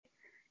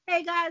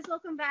Hey guys,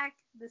 welcome back.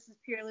 This is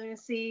Pure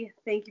Lunacy.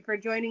 Thank you for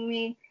joining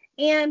me.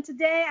 And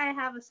today I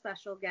have a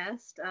special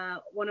guest,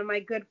 one of my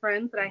good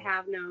friends that I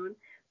have known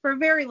for a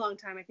very long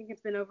time. I think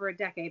it's been over a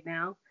decade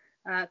now,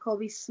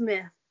 Colby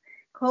Smith.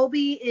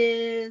 Colby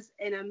is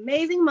an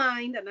amazing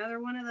mind, another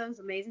one of those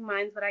amazing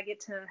minds that I get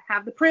to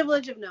have the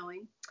privilege of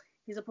knowing.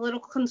 He's a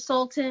political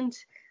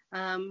consultant,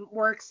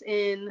 works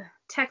in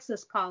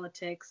Texas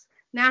politics,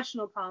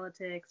 national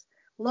politics,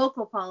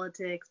 local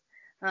politics,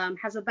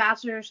 has a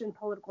bachelor's in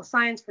political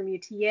science from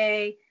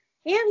UTA,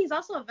 and he's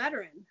also a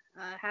veteran.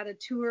 Had a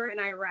tour in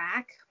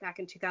Iraq back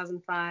in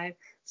 2005.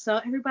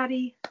 So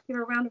everybody give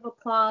a round of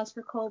applause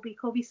for Colby.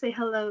 Colby, say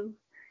hello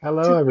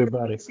Hello, to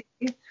everybody.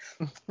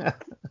 the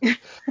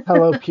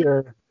Hello, the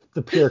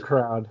pure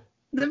crowd.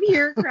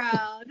 pure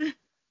crowd.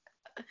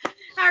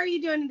 How are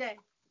you doing today?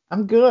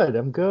 I'm good.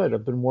 I'm good.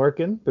 I've been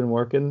working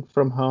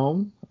from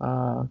home.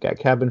 Got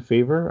cabin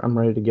fever. I'm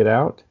ready to get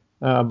out,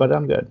 but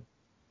I'm good.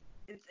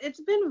 It's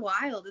been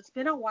wild. It's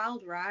been a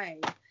wild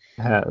ride.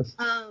 It has.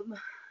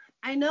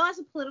 I know as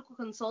a political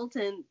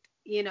consultant,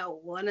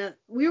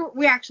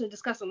 we actually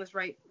discussed on this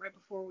right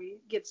before we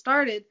get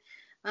started,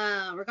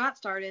 or got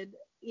started.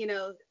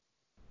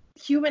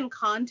 Human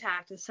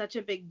contact is such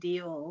a big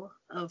deal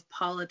of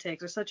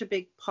politics, or such a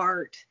big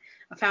part,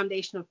 a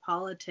foundation of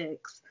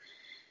politics.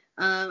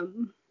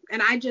 And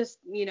I just,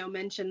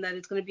 mentioned that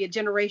it's going to be a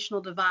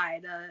generational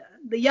divide.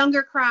 The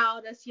younger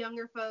crowd, us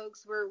younger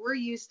folks, we're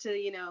used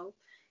to,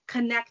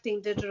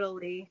 connecting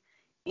digitally,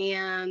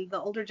 and the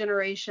older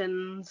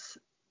generations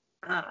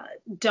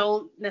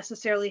don't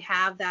necessarily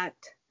have that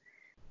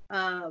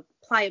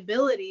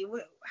pliability.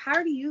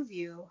 How do you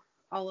view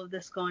all of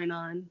this going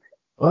on?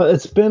 Well,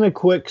 it's been a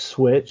quick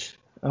switch,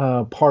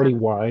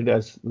 party-wide,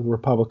 as the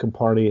Republican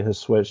Party has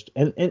switched,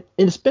 and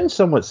it's been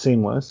somewhat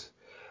seamless.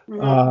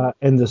 Mm-hmm.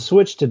 And the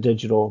switch to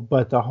digital,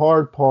 but the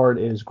hard part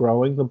is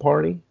growing the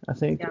party, I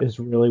think, Yeah. is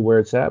really where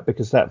it's at,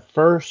 because that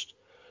first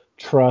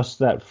trust,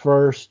 that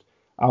first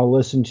I'll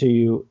listen to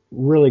you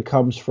really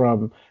comes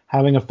from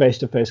having a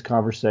face-to-face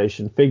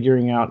conversation,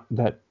 figuring out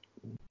that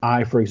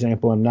I, for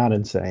example, am not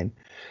insane,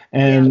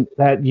 and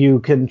that you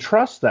can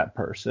trust that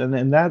person.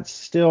 And that's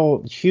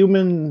still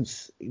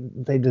humans,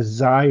 they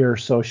desire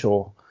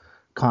social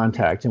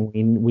contact, and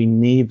we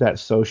need that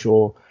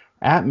social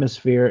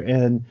atmosphere.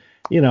 And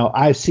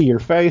I see your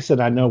face and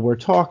I know we're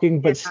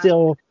talking, but Yeah.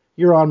 still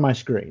you're on my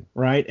screen,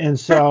 right? And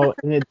so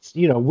and it's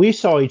we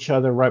saw each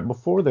other right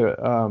before the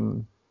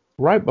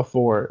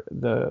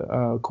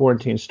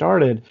quarantine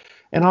started,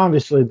 and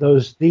obviously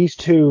these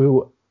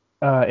two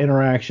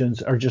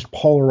interactions are just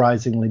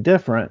polarizingly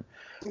different.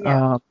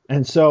 Yeah.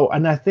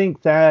 And I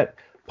think that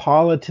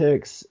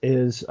politics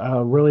is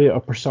really a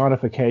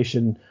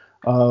personification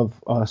of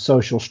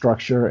social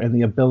structure and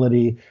the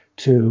ability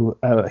to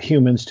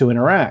humans to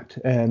interact.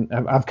 And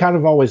I've kind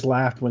of always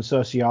laughed when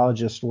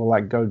sociologists will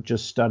go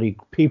just study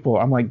people.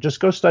 I'm like, just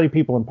go study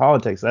people in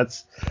politics.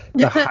 That's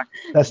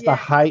that's the Yeah.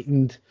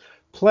 heightened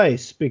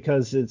place,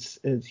 because it's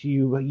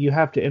you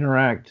have to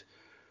interact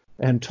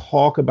and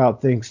talk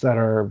about things that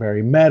are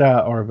very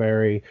meta or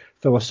very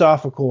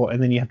philosophical,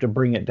 and then you have to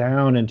bring it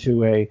down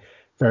into a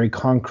very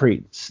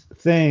concrete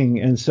thing.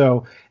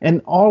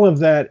 And all of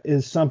that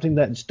is something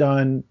that's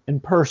done in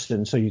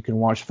person, so you can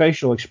watch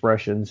facial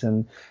expressions,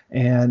 and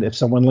if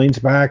someone leans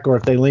back or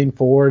if they lean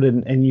forward,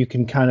 and you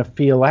can kind of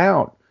feel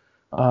out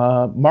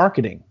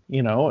marketing,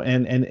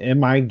 and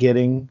am I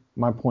getting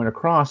my point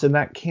across? And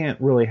that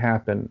can't really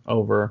happen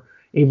over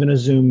even a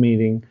Zoom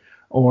meeting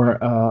or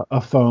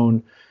a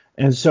phone.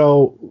 And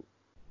so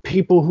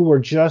people who are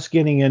just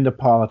getting into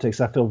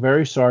politics, I feel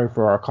very sorry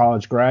for our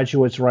college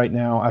graduates right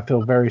now. I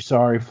feel very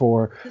sorry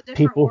for It's a different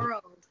people.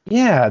 world.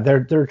 Yeah,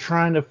 they're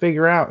trying to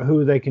figure out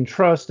who they can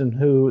trust and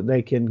who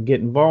they can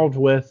get involved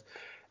with,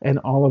 and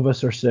all of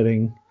us are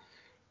sitting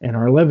in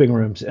our living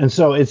rooms. And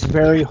so it's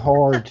very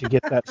hard to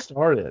get that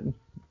started.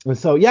 And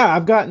so, yeah,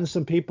 I've gotten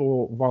some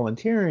people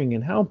volunteering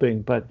and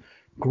helping, but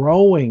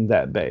growing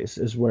that base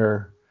is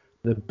where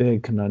the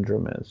big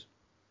conundrum is.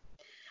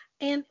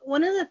 And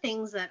one of the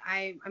things that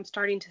I'm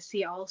starting to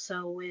see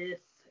also with,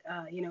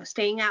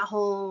 staying at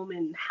home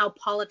and how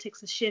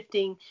politics is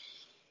shifting,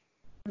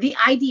 the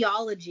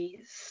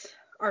ideologies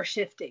are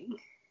shifting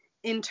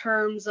in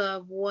terms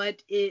of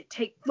what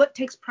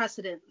takes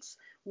precedence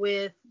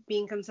with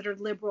being considered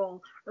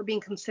liberal or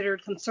being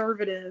considered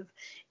conservative,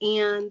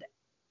 and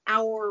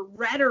our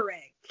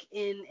rhetoric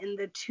in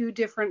the two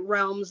different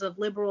realms of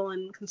liberal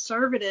and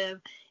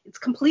conservative, it's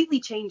completely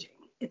changing.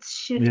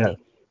 It's Yeah. shifting.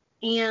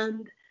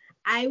 And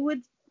I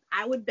would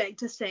I would beg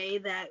to say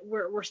that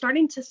we're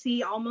starting to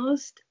see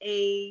almost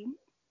I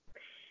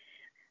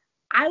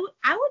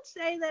would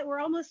say that we're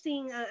almost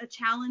seeing a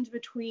challenge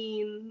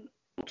between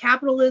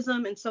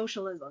capitalism and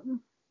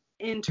socialism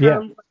in Yeah.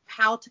 terms of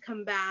how to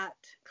combat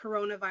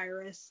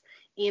coronavirus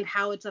and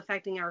how it's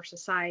affecting our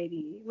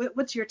society.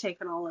 What's your take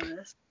on all of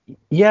this?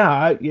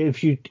 Yeah,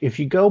 if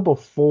you go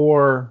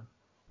before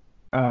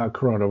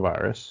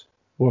coronavirus,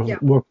 we'll Yeah.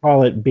 we'll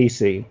call it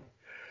BC.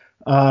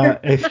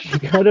 If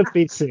you go to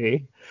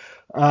BC,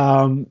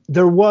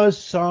 There was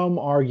some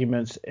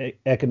arguments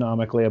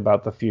economically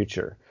about the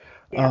future,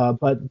 Yeah.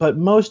 but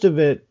most of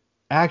it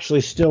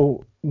actually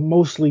still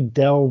mostly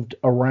delved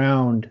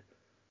around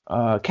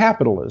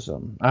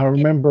capitalism. I Yeah.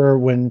 remember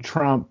when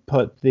Trump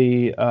put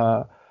the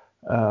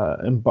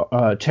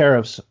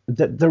tariffs,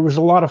 that there was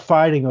a lot of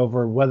fighting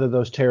over whether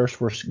those tariffs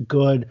were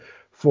good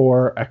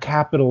for a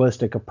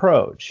capitalistic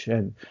approach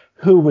and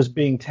who was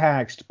being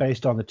taxed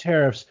based on the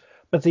tariffs.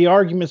 But the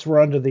arguments were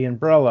under the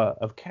umbrella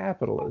of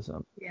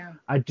capitalism. Yeah.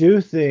 I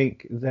do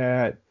think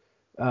that,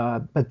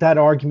 but that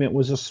argument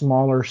was a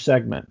smaller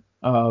segment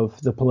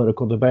of the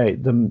political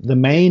debate. The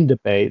main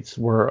debates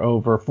were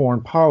over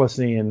foreign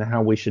policy and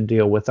how we should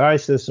deal with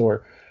ISIS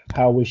or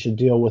how we should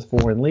deal with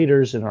foreign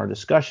leaders in our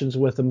discussions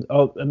with them.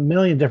 Oh, a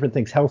million different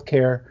things,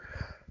 healthcare.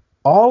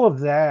 All of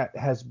that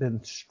has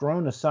been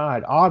strewn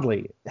aside,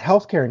 oddly,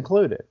 healthcare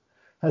included,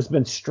 has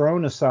been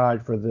strewn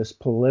aside for this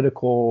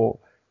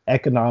political,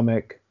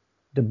 economic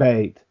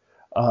debate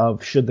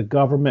of should the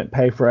government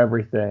pay for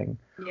everything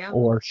Yeah.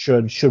 or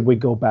should we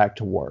go back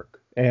to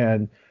work?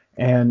 And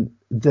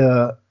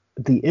the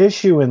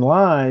issue in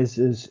lies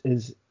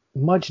is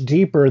much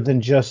deeper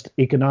than just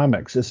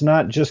economics. It's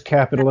not just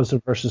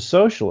capitalism versus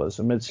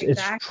socialism. It's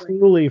Exactly.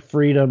 truly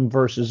freedom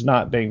versus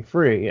not being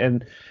free.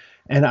 And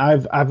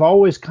I've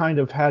always kind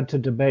of had to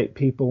debate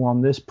people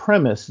on this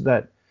premise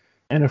that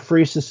in a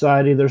free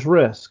society there's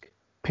risk,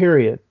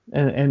 period.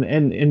 And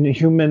in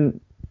human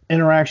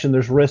interaction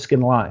there's risk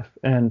in life.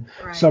 And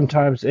Right.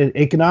 sometimes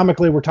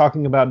economically we're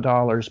talking about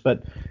dollars,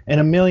 but in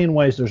a million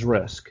ways there's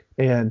risk.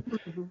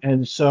 Mhm.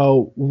 And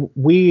so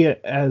we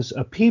as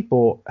a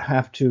people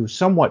have to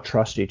somewhat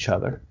trust each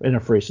other in a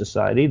free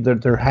society.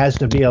 There has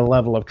to be a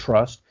level of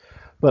trust.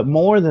 But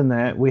more than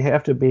that, we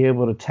have to be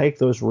able to take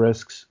those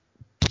risks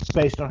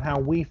based on how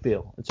we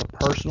feel. It's a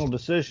personal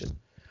decision.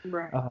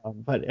 Right.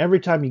 But every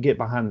time you get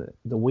behind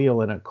the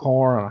wheel in a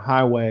car on a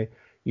highway,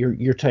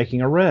 you're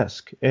taking a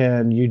risk,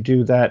 and you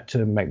do that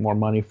to make more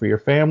money for your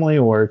family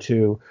or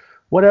to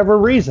whatever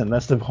reason.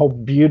 That's the whole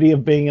beauty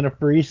of being in a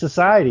free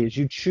society is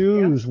you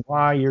choose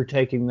why you're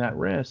taking that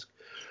risk.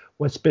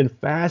 What's been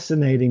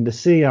fascinating to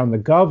see on the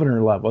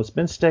governor level, it's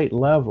been state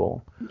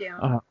level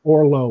Yeah.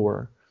 or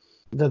lower,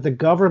 that the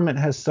government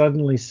has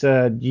suddenly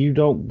said you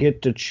don't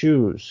get to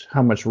choose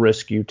how much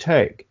risk you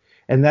take.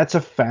 And that's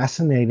a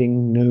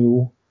fascinating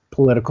new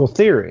political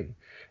theory.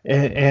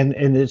 And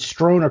it's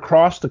strewn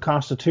across the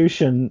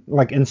Constitution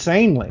like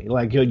insanely.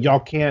 Like y'all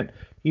can't,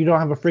 you don't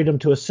have a freedom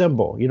to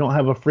assemble. You don't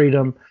have a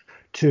freedom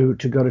to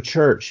go to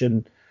church.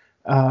 And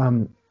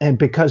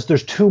because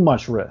there's too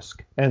much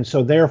risk. And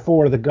so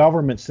therefore the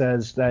government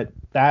says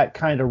that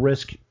kind of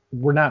risk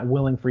we're not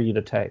willing for you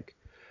to take.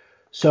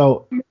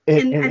 So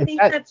And I think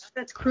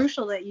that's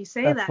crucial that you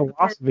say that because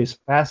philosophy is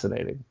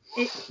fascinating.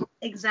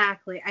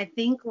 exactly. I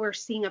think we're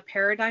seeing a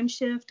paradigm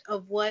shift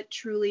of what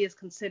truly is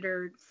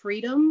considered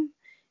freedom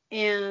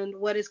and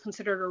what is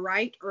considered a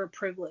right or a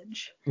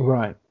privilege.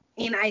 Right.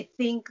 And I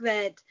think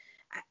that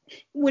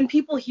when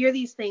people hear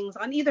these things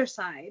on either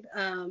side,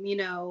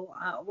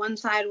 one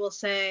side will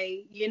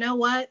say, you know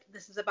what,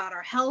 this is about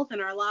our health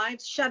and our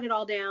lives, shut it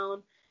all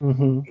down.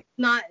 Mm-hmm.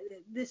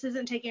 This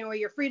isn't taking away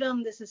your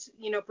freedom. This is,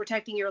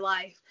 protecting your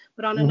life.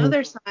 But on Mm-hmm.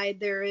 another side,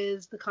 there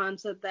is the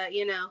concept that,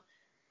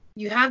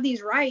 you have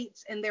these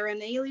rights and they're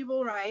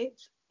inalienable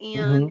rights.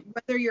 And Mm-hmm.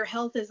 whether your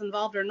health is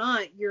involved or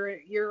not,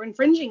 you're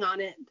infringing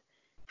on it.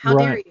 How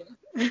Right.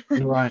 dare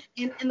you? Right.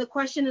 And the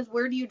question is,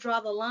 where do you draw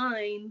the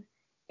line,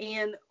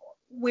 and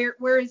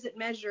where is it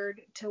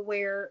measured to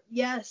where,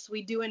 yes,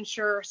 we do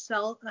ensure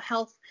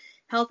health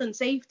and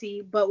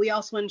safety, but we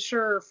also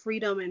ensure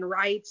freedom and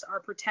rights are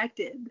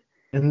protected.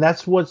 And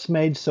that's what's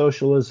made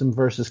socialism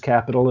versus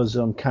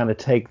capitalism kind of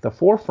take the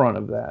forefront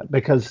of that,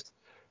 because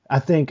I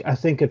think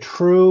a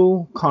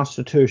true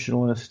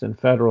constitutionalist and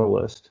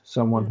federalist,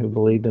 someone who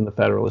believed in the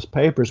Federalist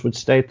Papers, would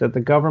state that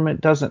the government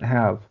doesn't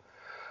have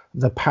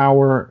the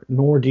power,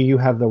 nor do you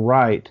have the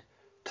right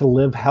to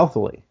live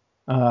healthily.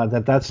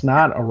 That's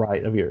not a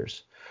right of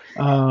yours.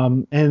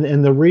 And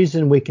the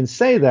reason we can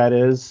say that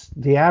is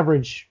the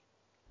average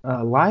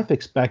life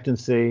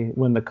expectancy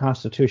when the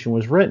Constitution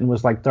was written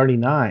was like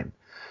 39.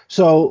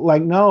 So,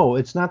 no,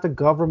 it's not the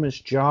government's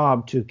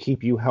job to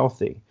keep you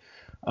healthy.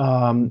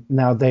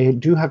 Now, they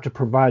do have to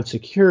provide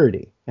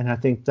security, and I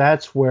think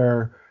that's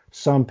where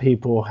some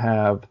people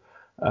have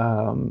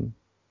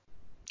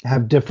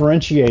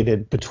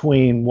differentiated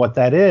between what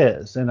that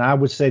is. And I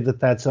would say that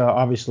that's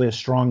obviously a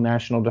strong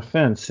national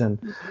defense and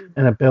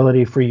an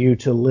ability for you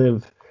to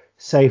live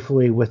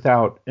safely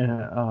without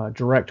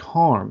direct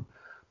harm.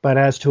 But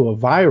as to a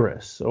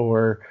virus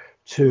or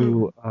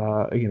to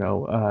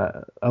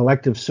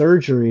elective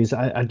surgeries,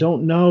 I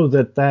don't know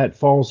that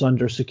falls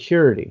under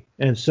security.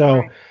 And so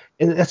Right.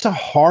 It's a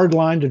hard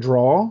line to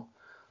draw.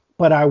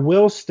 But I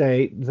will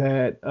state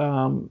that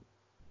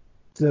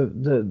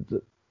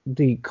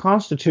the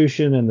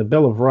Constitution and the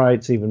Bill of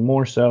Rights, even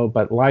more so,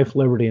 but life,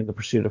 liberty, and the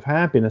pursuit of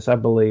happiness, I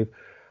believe,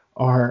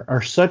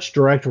 are such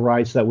direct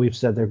rights that we've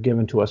said they're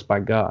given to us by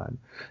God.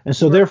 And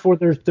so therefore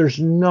there's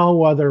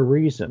no other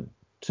reason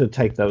to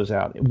take those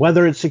out,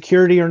 whether it's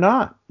security or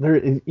not.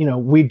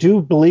 We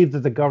do believe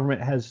that the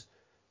government has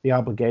the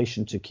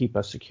obligation to keep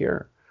us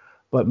secure,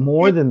 but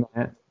more than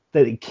that,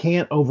 that it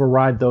can't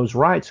override those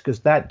rights because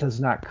that does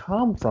not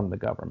come from the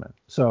government.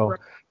 So,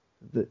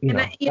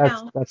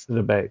 that's the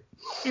debate.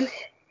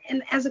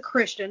 And as a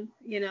Christian,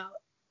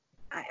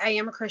 I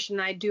am a Christian.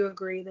 I do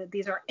agree that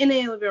these are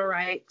inalienable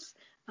rights.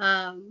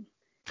 And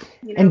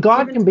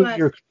God can be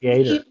your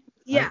creator.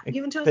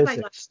 Given to us by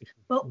God.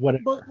 But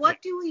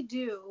what do we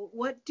do?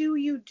 What do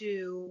you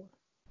do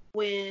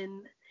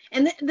when?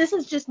 And this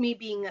is just me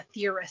being a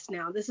theorist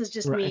now. This is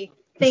just me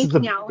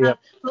thinking out loud.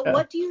 But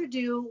what do you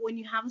do when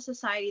you have a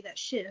society that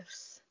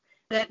shifts,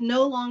 that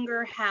no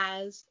longer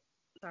has?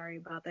 Sorry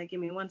about that. Give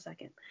me 1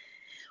 second.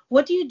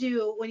 What do you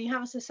do when you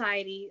have a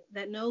society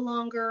that no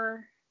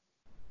longer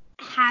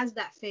has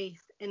that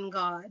faith in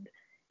God,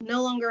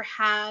 no longer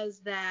has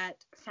that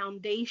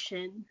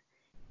foundation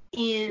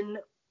in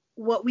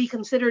what we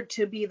consider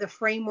to be the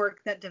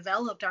framework that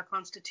developed our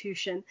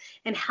Constitution?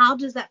 And how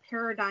does that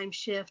paradigm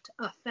shift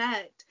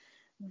affect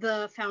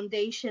the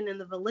foundation and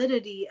the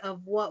validity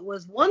of what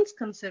was once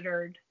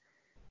considered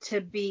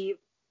to be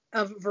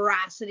of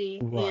veracity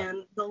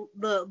and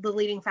the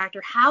leading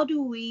factor? How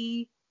do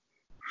we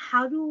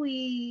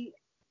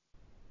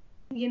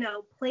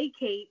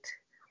placate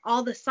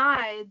all the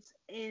sides,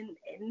 and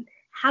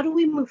how do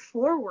we move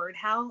forward?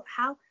 How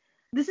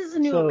this is a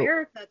new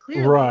America,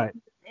 clearly, right?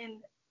 And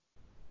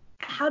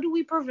how do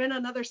we prevent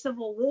another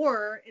civil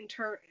war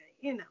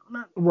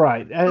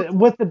right?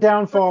 With the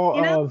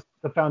downfall of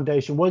the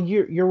foundation. Well,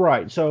 you're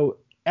right. So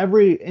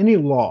any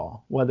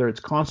law, whether it's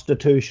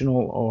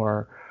constitutional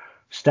or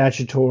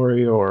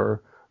statutory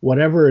or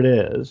whatever it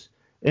is,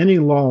 any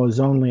law is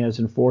only as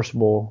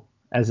enforceable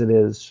as it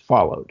is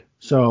followed.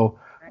 So,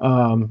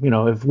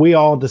 if we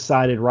all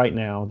decided right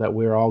now that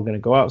we're all going to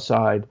go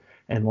outside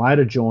and light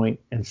a joint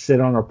and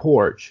sit on our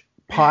porch,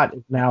 pot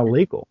is now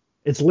legal.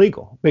 It's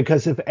legal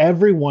because if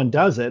everyone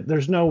does it,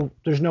 there's no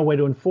way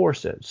to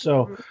enforce it.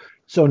 So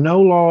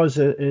no law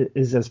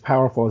is as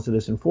powerful as it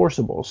is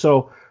enforceable.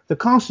 So the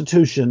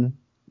Constitution,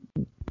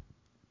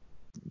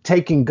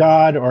 taking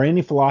God or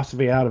any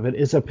philosophy out of it,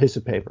 is a piece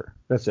of paper.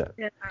 That's it.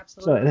 Yeah,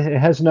 absolutely. So it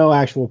has no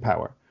actual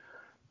power.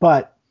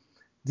 But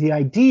the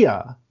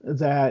idea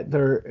that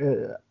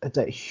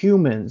that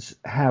humans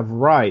have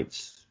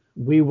rights,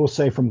 we will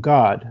say from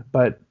God,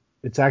 but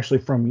it's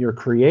actually from your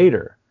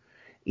creator.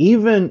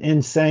 Even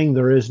in saying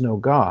there is no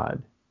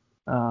God,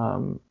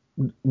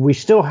 we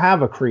still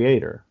have a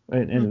creator,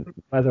 and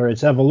whether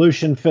it's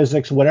evolution,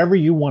 physics, whatever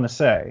you want to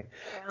say,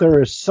 there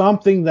is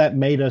something that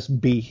made us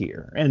be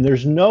here. And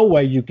there's no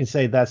way you can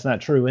say that's not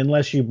true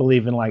unless you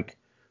believe in like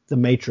the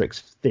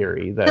Matrix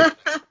theory that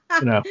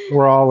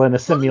we're all in a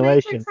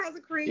simulation. The Matrix has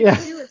a creator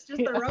too. It's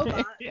just a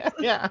robot.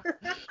 Yeah.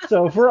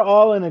 So if we're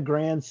all in a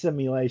grand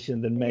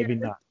simulation, then maybe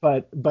not.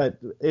 But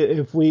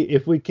if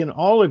we can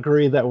all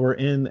agree that we're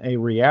in a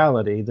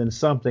reality, then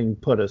something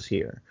put us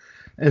here.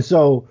 And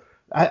so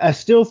I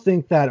still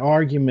think that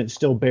argument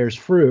still bears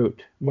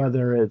fruit,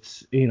 whether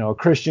it's a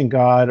Christian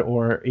God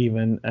or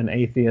even an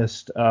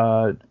atheist.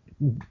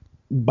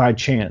 By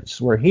chance,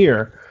 we're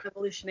here.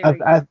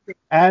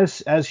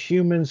 As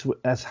humans,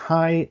 as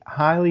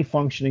highly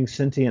functioning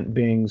sentient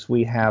beings,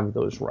 we have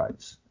those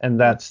rights, and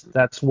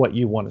that's what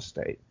you want to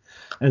state.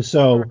 And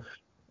so,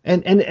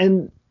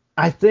 and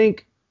I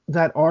think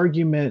that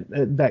argument,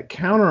 that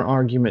counter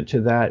argument to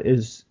that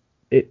is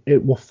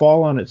it will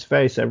fall on its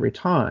face every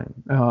time.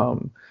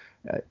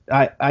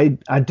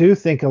 I do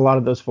think a lot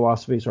of those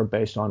philosophies are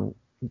based on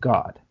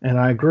God, and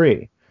I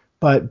agree.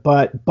 But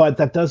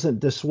that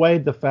doesn't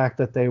dissuade the fact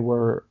that they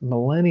were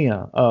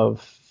millennia of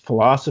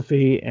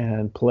philosophy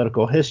and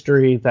political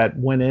history that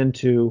went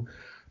into,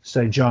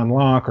 say, John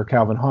Locke or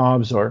Calvin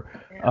Hobbes or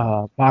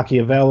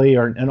Machiavelli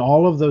and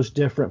all of those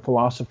different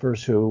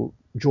philosophers who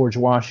George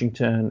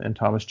Washington and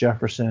Thomas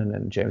Jefferson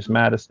and James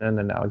Madison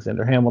and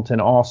Alexander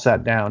Hamilton all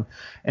sat down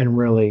and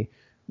really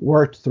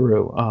worked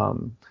through.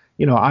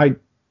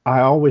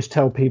 I always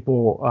tell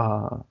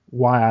people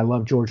why I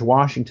love George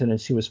Washington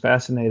is he was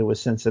fascinated with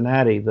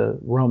Cincinnati, the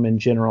Roman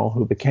general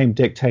who became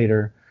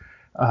dictator.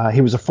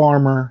 He was a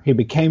farmer. He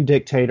became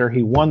dictator.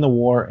 He won the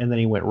war, and then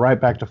he went right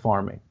back to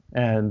farming.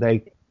 And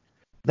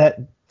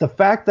the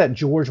fact that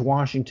George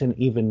Washington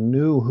even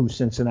knew who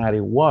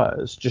Cincinnati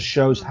was just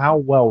shows how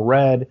well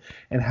read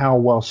and how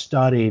well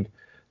studied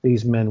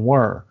these men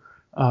were.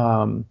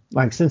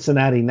 Like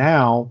Cincinnati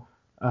now.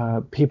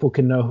 People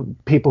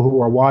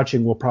who are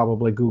watching will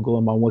probably Google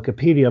him on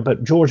Wikipedia,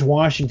 but George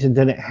Washington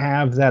didn't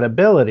have that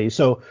ability.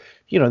 So,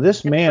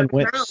 this man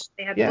went,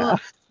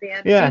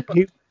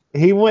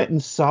 he went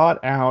and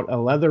sought out a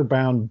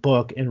leather-bound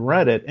book and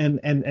read it.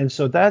 And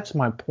so that's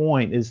my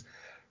point is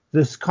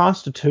this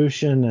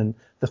Constitution and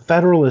the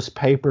Federalist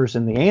Papers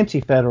and the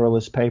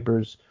Anti-Federalist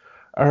Papers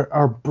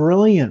are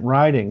brilliant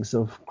writings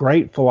of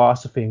great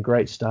philosophy and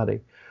great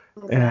study.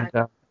 Exactly.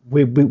 And,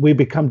 we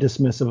become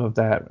dismissive of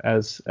that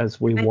as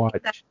we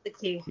watch. That's the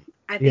key.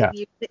 I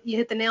think you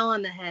hit the nail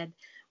on the head.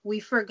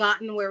 we've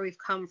forgotten where we've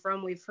come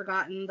from. We've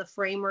forgotten the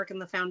framework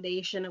and the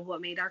foundation of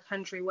what made our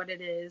country what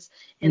it is.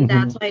 And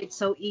that's why it's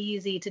so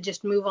easy to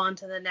just move on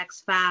to the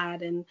next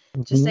fad and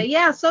just say,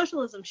 yeah,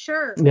 socialism,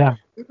 sure. Yeah.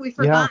 We've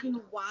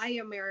forgotten why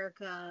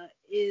America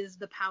is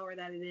the power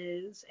that it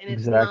is. And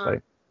it's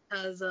not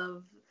because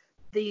of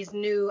these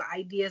new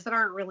ideas that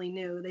aren't really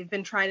new. They've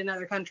been tried in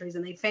other countries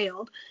and they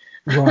failed.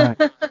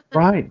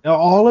 Right.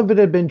 All of it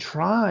had been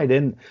tried.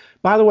 And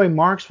by the way,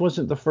 Marx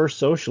wasn't the first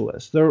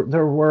socialist.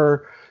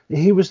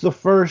 He was the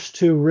first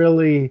to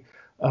really,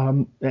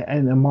 and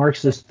the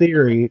Marxist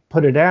theory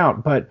put it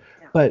out. But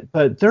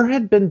there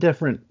had been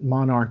different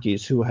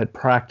monarchies who had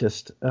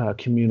practiced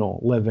communal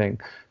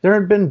living. There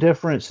had been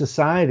different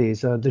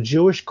societies. The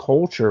Jewish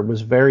culture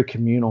was very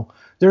communal.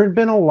 There had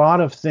been a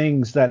lot of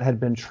things that had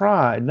been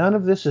tried. None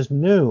of this is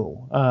new.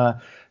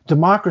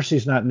 Democracy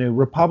is not new.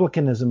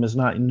 Republicanism is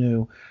not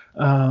new.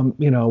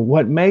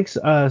 What makes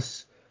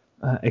us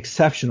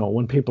exceptional,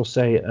 when people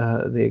say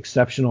the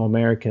exceptional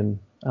American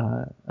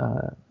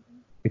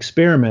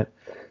experiment,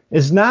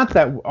 is not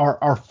that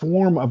our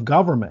form of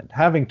government,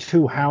 having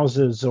two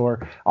houses,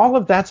 or all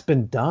of that's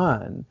been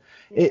done.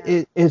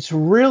 It's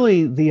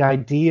really the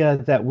idea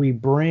that we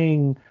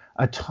bring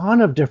a ton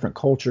of different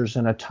cultures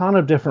and a ton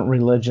of different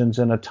religions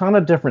and a ton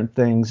of different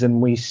things, and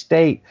we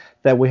state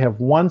that we have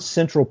one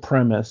central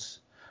premise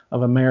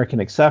of American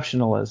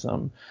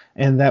exceptionalism,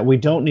 and that we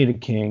don't need a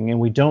king and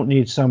we don't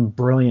need some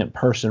brilliant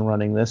person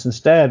running this.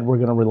 Instead, we're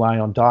going to rely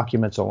on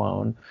documents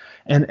alone.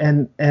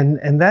 And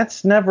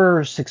that's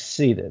never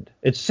succeeded.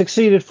 It's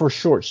succeeded for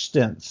short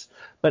stints,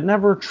 but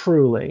never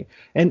truly.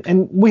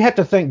 And we have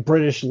to thank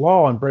British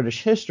law and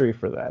British history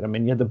for that. I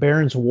mean, you had the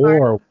Barons'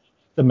 War,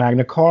 the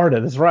Magna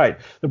Carta. That's right.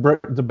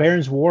 The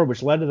Barons' War,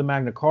 which led to the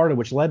Magna Carta,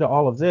 which led to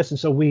all of this. And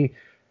so we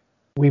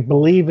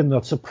believe in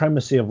the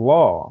supremacy of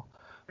law.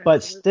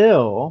 But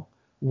still,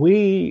 a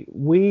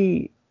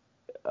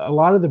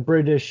lot of the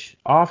British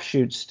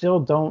offshoots still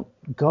don't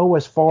go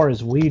as far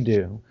as we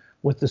do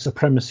with the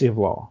supremacy of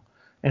law.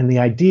 And the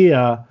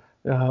idea,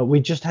 we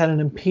just had an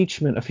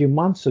impeachment a few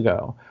months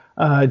ago,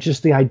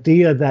 just the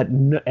idea that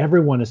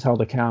everyone is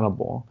held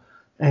accountable.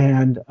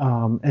 And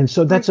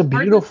so that's a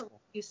beautiful,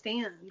 you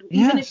stand.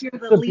 Even if you're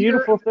the leader,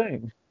 beautiful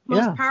thing.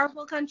 Most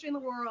powerful country in the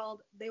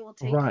world, they will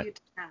take you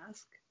to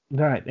task.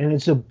 Right, and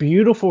it's a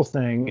beautiful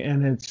thing,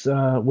 and it's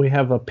we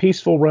have a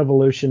peaceful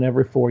revolution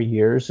every 4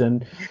 years,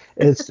 and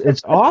it's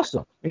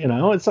awesome.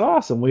 It's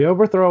awesome. We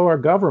overthrow our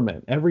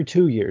government every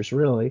 2 years,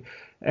 really,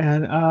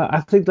 and I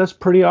think that's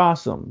pretty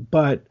awesome.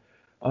 But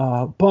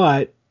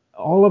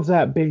all of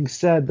that being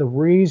said, the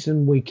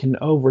reason we can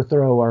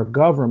overthrow our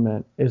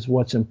government is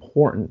what's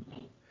important,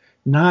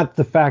 not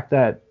the fact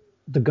that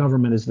the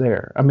government is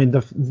there. I mean,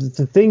 the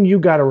thing you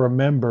got to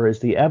remember is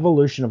the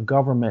evolution of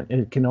government.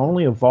 It can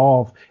only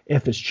evolve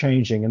if it's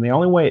changing, and the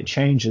only way it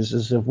changes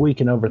is if we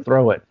can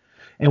overthrow it,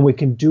 and we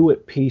can do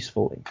it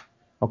peacefully.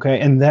 Okay,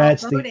 and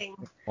that's the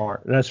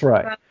part. That's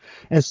right.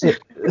 And so,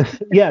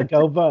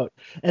 go vote.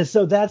 And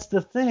so that's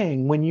the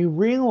thing. When you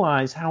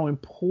realize how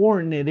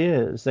important it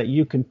is that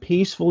you can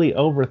peacefully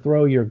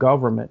overthrow your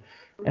government,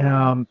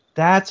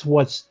 that's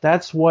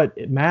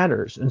what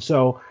matters. And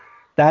so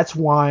that's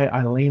why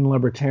I lean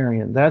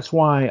libertarian. That's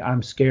why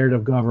I'm scared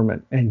of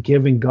government and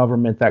giving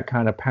government that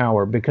kind of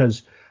power,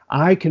 because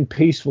I can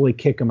peacefully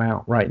kick them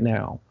out right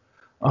now.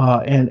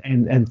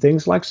 And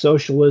things like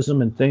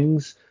socialism and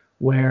things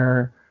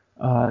where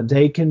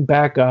they can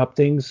back up,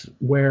 things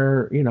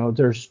where,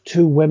 there's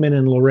two women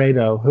in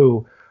Laredo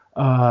who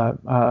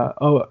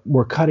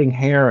were cutting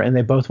hair, and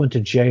they both went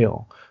to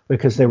jail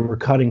because they were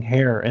cutting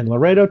hair in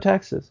Laredo,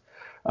 Texas.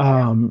 We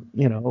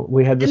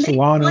had the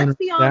salon owner. Let's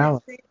be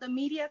honest, the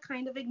media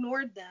kind of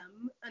ignored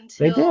them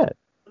until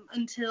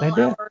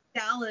our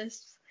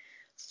Dallas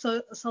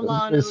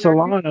salon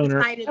owner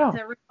decided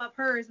to rip up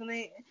hers,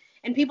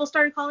 and people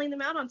started calling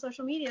them out on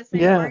social media,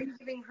 saying, "Why are you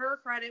giving her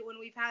credit when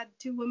we've had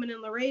two women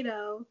in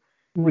Laredo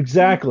who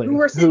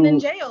were sitting in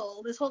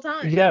jail this whole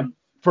time?" Yeah,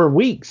 for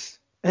weeks,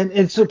 and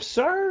it's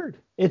absurd.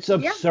 It's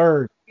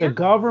absurd. The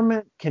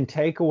government can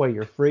take away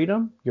your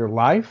freedom, your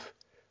life.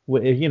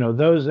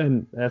 Those,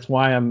 and that's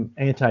why I'm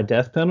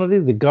anti-death penalty.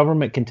 The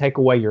government can take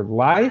away your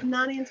life. I'm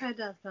not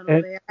anti-death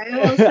penalty.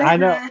 I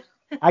know. That.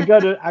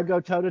 I go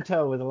toe to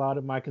toe with a lot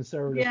of my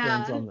conservative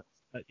friends on this.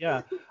 But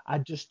I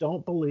just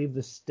don't believe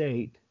the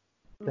state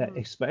that,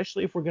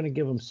 especially if we're going to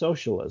give them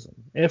socialism,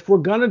 if we're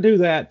going to do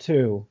that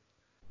too,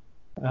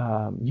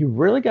 you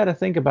really got to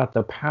think about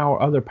the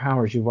other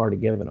powers you've already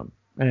given them,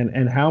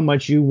 and how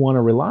much you want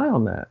to rely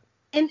on that.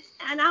 And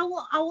I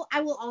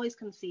will always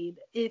concede,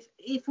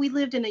 if we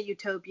lived in a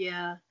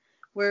utopia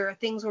where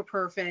things were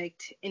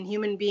perfect and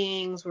human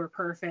beings were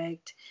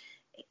perfect,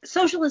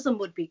 socialism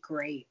would be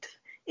great.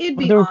 It'd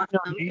be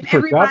awesome if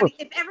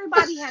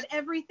everybody had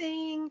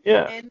everything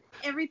and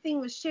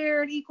everything was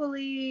shared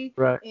equally,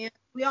 and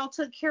we all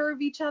took care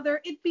of each other.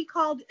 It'd be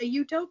called a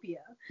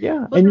utopia.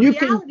 Yeah, but and you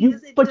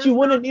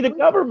wouldn't need a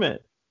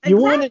government. You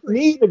wouldn't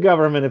need a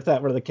government if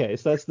that were the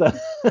case. That's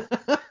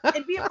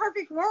It'd be a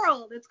perfect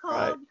world. It's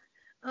called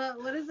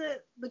what is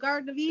it? The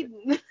Garden of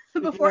Eden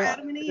before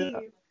Adam and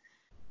Eve.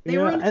 They Yeah,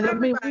 ruined it and for I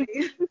mean we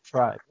everybody.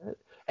 tried it,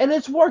 and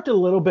it's worked a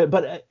little bit,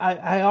 but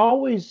I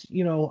always,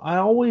 I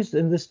always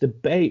in this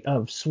debate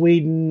of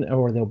Sweden,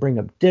 or they'll bring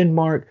up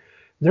Denmark,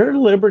 their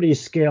liberty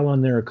scale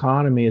on their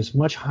economy is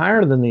much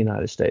higher than the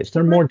United States.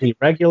 They're But more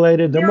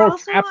deregulated. They're they're more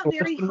also a capitalist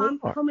very than we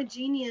are.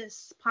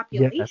 homogeneous Yes,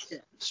 population.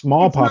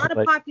 small It's not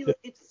a population.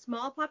 it's a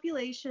small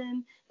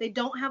population. They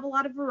don't have a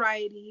lot of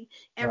variety.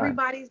 Right.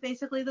 Everybody's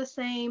basically the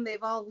same.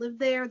 They've all lived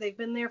there. They've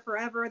been there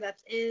forever.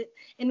 That's it.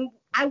 And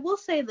I will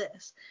say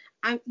this.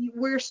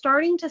 We're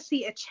starting to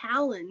see a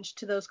challenge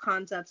to those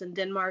concepts in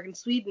Denmark and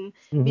Sweden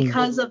Hmm.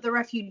 because of the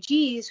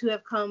refugees who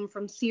have come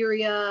from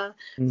Syria,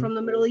 from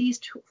the Middle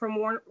East, from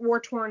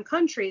war-torn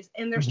countries,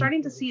 and they're Hmm.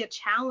 starting to see a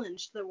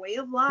challenge to the way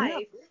of Yeah.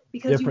 life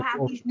because you Different have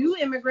culture. these new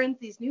immigrants,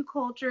 these new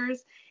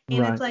cultures, and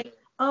it's Right. like,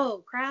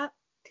 oh crap,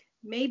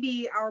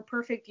 maybe our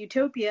perfect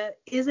utopia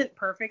isn't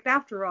perfect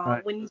after all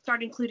Right. when you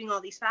start including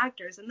all these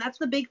factors. And that's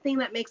the big thing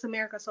that makes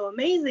America so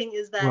amazing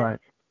is that Right.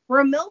 we're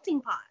a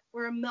melting pot.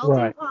 We're a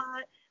melting Right.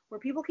 pot where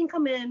people can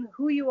come in,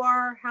 who you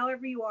are,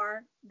 however you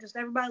are, just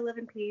everybody live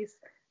in peace.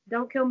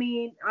 Don't kill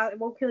me, I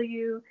won't kill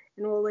you,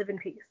 and we'll live in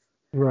peace.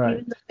 Right.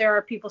 Even though there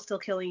are people still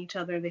killing each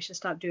other, they should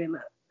stop doing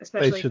that, They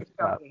especially if should it's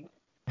stop. shocking.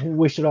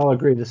 We should all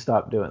agree to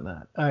stop doing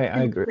that.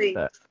 I agree with Please.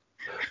 that.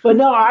 But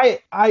no,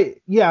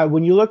 yeah,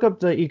 when you look up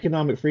the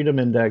Economic Freedom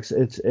Index,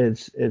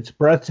 it's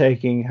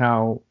breathtaking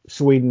how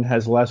Sweden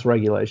has less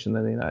regulation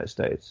than the United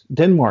States.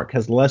 Denmark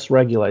has less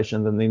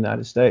regulation than the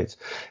United States.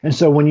 And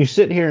so when you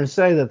sit here and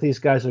say that these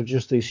guys are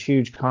just these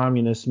huge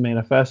communist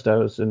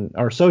manifestos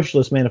or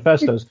socialist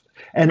manifestos,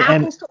 and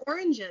Apples to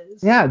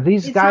oranges. yeah,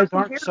 these It's guys not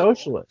aren't comparable.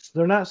 socialists.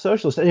 They're not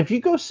socialists. And if you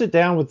go sit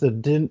down with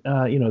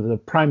the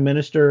prime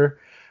minister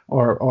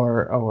or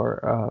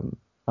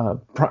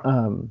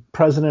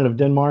president of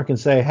Denmark and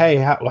say, "Hey,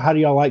 how do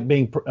y'all like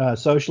being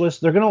socialists?"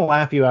 They're going to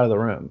laugh you out of the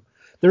room.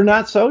 They're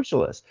not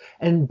socialists.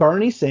 And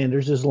Bernie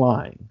Sanders is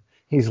lying.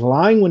 He's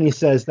lying when he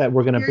says that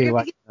we're going to You're be going to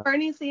like. get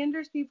Bernie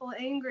Sanders people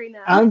angry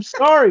now. I'm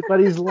sorry, but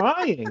he's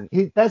lying.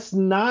 That's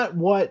not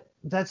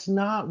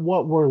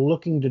what we're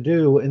looking to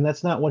do, and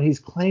that's not what he's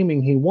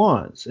claiming he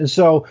wants. And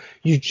so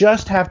you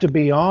just have to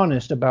be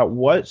honest about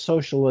what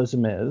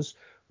socialism is,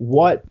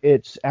 what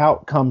its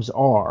outcomes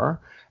are,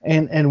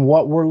 and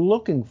what we're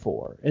looking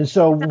for. And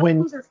so when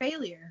Outcomes are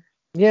failure.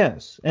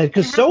 yes,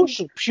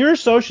 because pure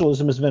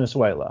socialism is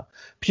Venezuela.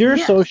 Pure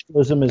Yes.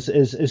 socialism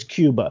is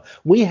Cuba.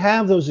 We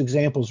have those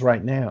examples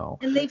right now.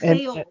 And they And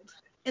failed.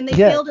 And they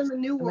yes, failed in the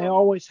New and World. they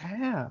always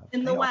have.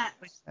 In the They West.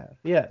 always have.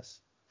 Yes,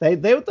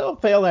 they'll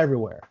fail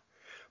everywhere.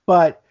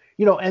 But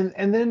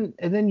and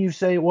then you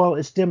say, well,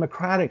 it's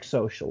democratic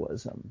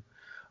socialism,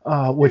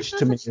 which There's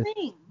to no me such is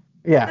thing.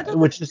 yeah,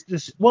 which is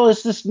this well,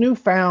 it's this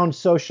newfound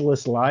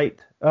socialist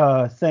light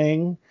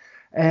thing,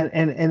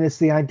 and it's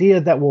the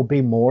idea that we'll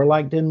be more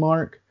like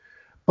Denmark,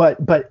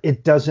 but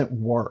it doesn't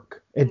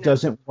work. It No.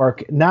 doesn't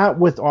work, not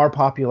with our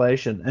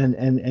population,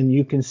 and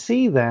you can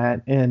see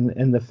that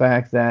in the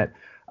fact that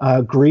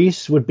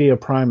Greece would be a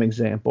prime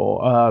example.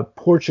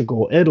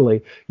 Portugal,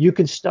 Italy. You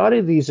can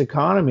study these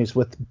economies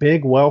with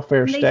big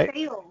welfare And they states,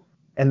 fail.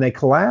 and they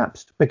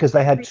collapsed because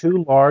they had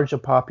too large a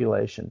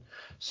population.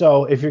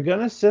 So if you're going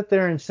to sit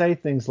there and say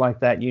things like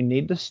that, you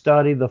need to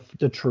study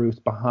the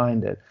truth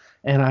behind it.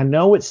 And I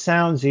know it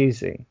sounds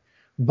easy,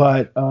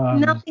 but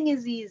Nothing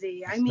is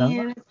easy. I it's mean,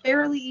 not. it's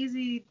fairly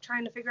easy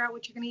trying to figure out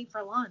what you're going to eat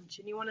for lunch.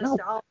 And you want to No.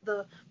 solve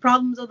the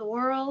problems of the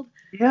world.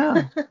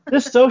 Yeah,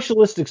 this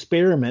socialist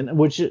experiment,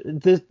 which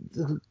the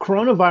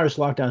coronavirus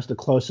lockdown is the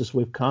closest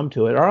we've come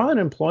to it. Our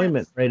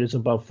unemployment Yes. rate is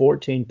above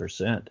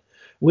 14%.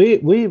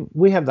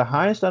 We have the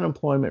highest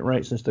unemployment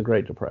rate since the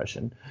Great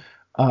Depression.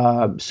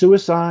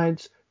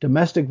 Suicides,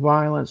 domestic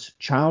violence,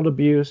 child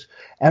abuse,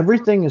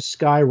 everything is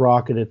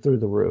skyrocketed through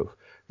the roof.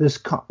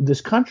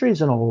 This country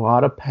is in a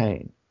lot of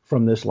pain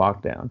from this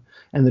lockdown,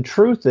 and the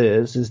truth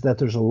is that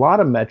there's a lot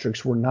of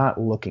metrics we're not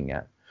looking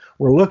at.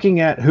 We're looking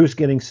at who's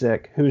getting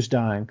sick, who's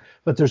dying,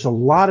 but there's a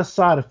lot of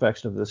side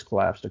effects of this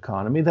collapsed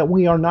economy that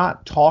we are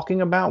not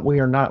talking about, we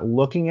are not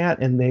looking at,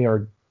 and they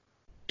are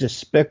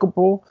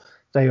despicable,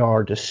 they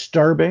are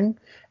disturbing,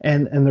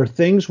 and they're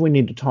things we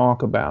need to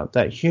talk about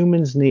that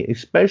humans need,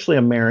 especially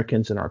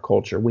Americans in our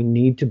culture. We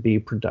need to be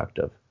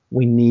productive.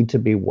 We need to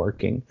be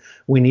working.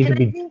 We need to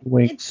be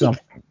doing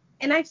something.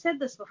 And I've said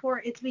this before,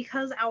 it's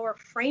because our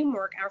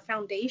framework, our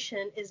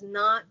foundation is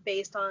not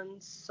based on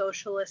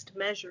socialist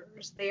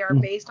measures. They are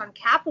based on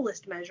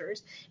capitalist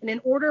measures. And in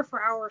order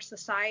for our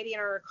society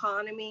and our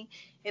economy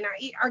and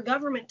our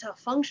government to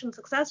function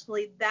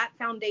successfully, that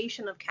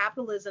foundation of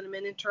capitalism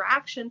and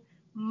interaction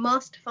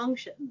must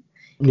function.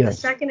 Yes.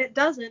 The second it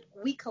doesn't,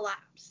 we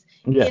collapse.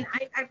 Yeah. And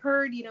I've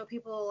heard,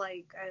 people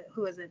like,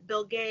 who is it,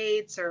 Bill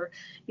Gates or,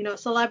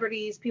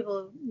 celebrities,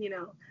 people,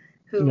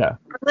 who are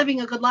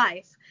living a good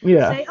life,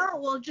 say, oh,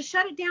 well, just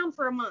shut it down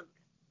for a month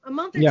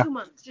or 2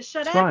 months. Just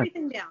shut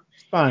everything down.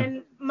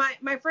 And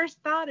my first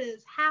thought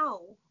is,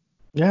 how?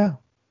 Yeah.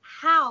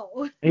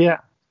 How? Yeah.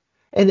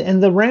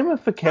 And the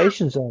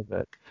ramifications of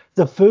it,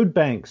 The food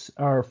banks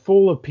are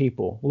full of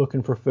people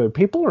looking for food.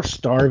 People are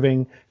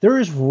starving. There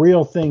is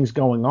real things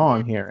going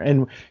on here.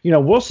 And,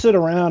 we'll sit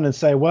around and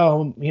say,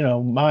 well,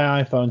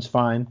 my iPhone's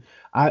fine.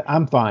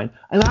 I'm fine.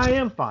 And I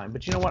am fine.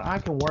 But you know what? I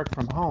can work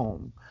from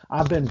home.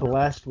 I've been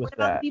blessed with What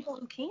about the that. people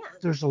who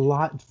can't? There's a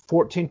lot,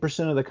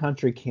 14% of the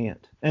country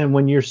can't. And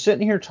when you're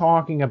sitting here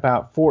talking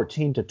about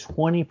 14 to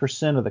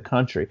 20% of the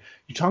country,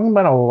 you're talking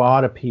about a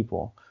lot of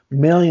people,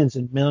 millions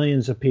and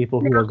millions of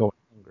people who are going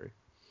hungry.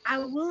 I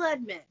will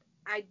admit,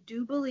 I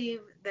do believe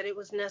that it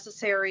was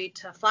necessary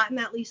to flatten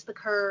at least the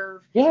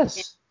curve.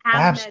 Yes, and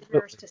have absolutely.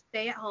 measures to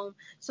stay at home.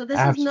 So this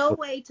is no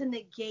way to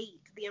negate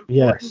the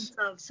importance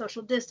of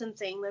social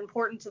distancing, the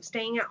importance of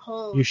staying at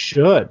home. You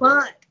should.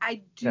 But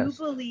I do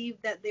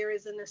believe that there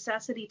is a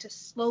necessity to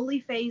slowly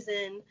phase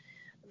in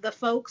the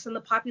folks in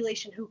the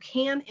population who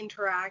can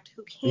interact,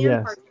 who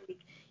can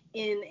partake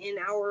in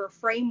our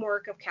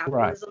framework of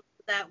capitalism. Right.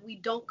 That we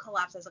don't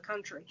collapse as a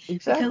country.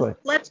 Exactly. Because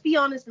let's be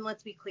honest and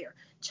let's be clear.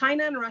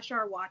 China and Russia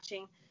are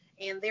watching,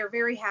 and they're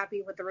very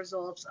happy with the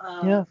results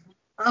of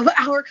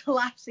our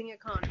collapsing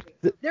economy.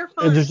 They're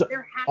fine.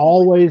 They're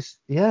happy.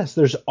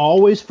 There's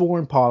always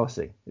foreign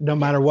policy. No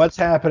matter what's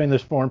happening,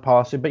 there's foreign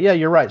policy. But yeah,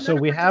 you're right. So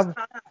we have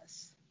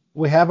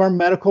our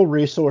medical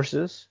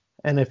resources,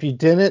 and if you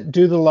didn't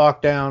do the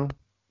lockdown,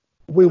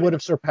 we would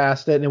have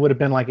surpassed it, and it would have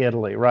been like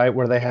Italy, right,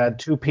 where they had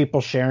 2 people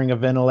sharing a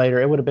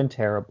ventilator. It would have been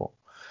terrible.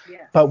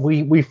 But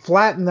we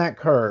flattened that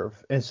curve,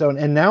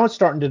 and now it's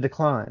starting to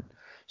decline.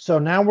 So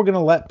now we're going to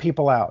let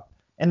people out,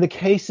 and the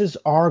cases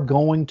are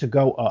going to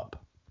go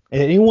up.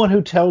 And anyone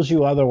who tells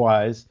you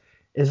otherwise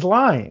is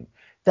lying.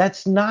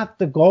 That's not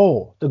the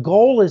goal. The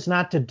goal is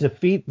not to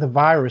defeat the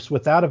virus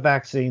without a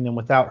vaccine and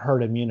without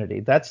herd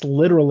immunity. That's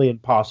literally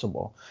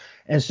impossible.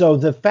 And so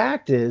the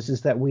fact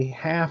is that we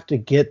have to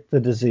get the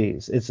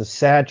disease. It's a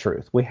sad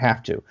truth. We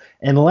have to,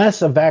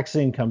 unless a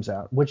vaccine comes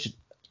out, which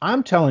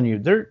I'm telling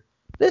you,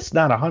 it's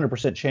not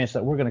 100% chance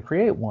that we're going to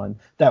create one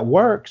that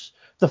works.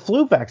 The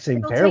flu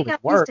vaccine barely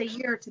works. It'll take at least a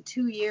year to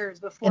 2 years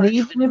before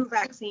the flu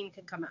vaccine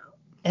can come out.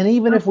 And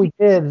even if we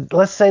did,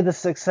 let's say the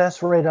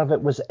success rate of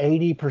it was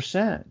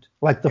 80%,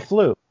 like the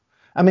flu.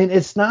 I mean,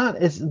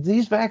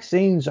 these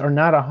vaccines are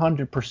not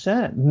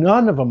 100%.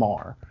 None of them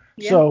are.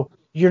 Yeah. So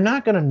you're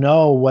not going to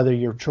know whether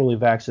you're truly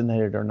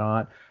vaccinated or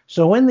not.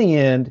 So in the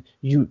end,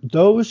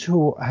 those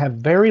who have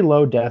very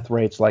low death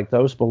rates, like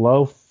those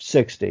below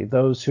 60,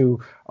 those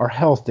who are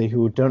healthy,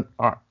 who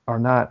are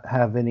not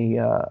have any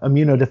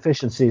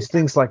immunodeficiencies,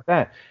 things like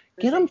that,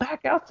 get them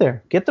back out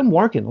there, get them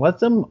working, let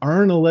them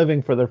earn a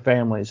living for their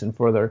families and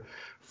for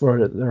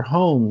their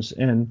homes,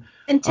 and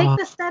take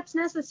the steps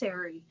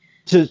necessary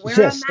to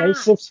stay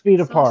 6 feet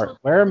apart,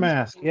 wear a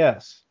mask,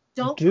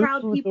 don't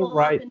crowd people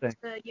up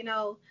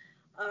into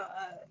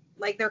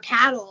like they're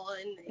cattle,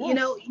 and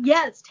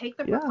take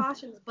the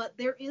precautions, but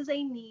there is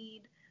a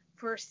need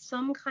for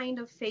some kind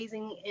of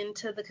phasing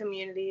into the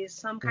communities,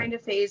 some kind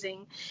of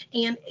phasing,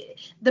 and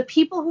the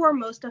people who are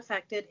most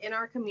affected in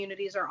our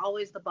communities are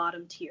always the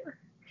bottom tier.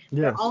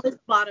 They're always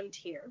bottom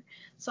tier.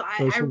 So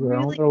I really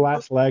on their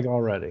last leg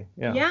already.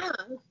 Yeah.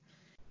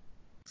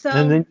 So,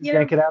 and then you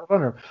can't get out of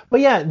under them.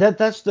 But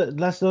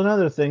that's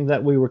another thing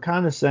that we were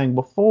kind of saying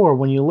before.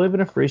 When you live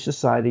in a free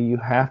society, you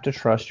have to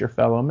trust your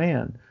fellow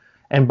man.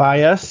 And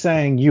by us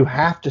saying you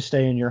have to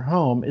stay in your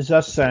home is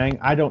us saying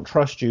I don't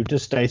trust you to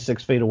stay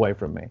 6 feet away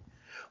from me.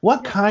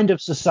 What kind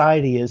of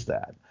society is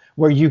that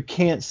where you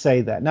can't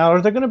say that? Now,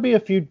 are there going to be a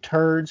few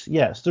turds?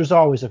 Yes, there's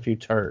always a few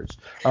turds.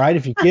 All right.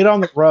 If you get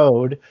on the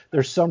road,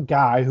 there's some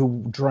guy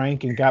who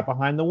drank and got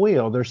behind the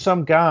wheel. There's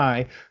some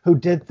guy who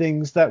did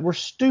things that were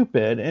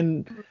stupid.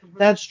 And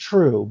that's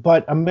true.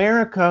 But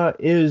America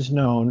is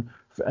known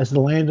as the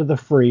land of the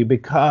free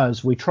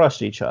because we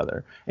trust each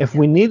other. If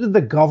we needed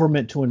the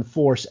government to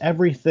enforce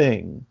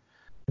everything,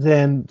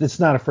 then it's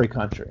not a free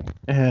country.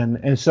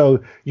 And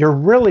so you're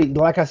really,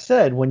 like I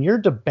said, when you're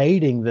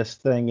debating this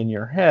thing in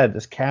your head,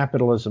 this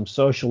capitalism,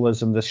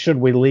 socialism, this should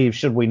we leave,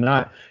 should we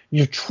not,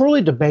 you're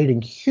truly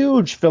debating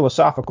huge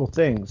philosophical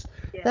things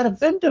that have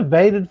been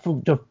debated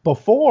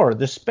before.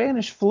 The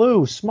Spanish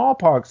flu,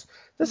 smallpox,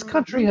 this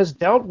country has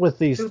dealt with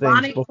these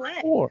things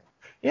before.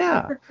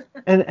 Yeah.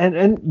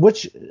 and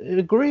which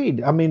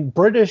agreed. I mean,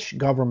 British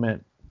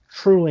government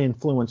truly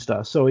influenced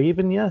us. So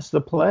even,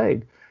 the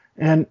plague.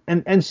 And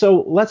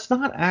so let's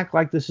not act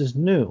like this is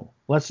new.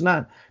 Let's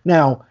not.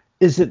 Now,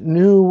 is it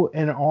new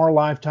in our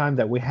lifetime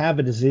that we have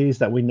a disease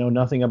that we know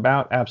nothing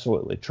about?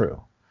 Absolutely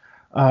true.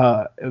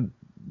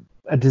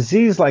 A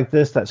disease like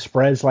this that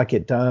spreads like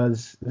it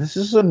does, this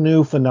is a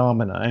new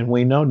phenomena, and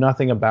we know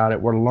nothing about it.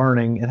 We're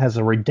learning. It has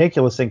a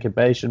ridiculous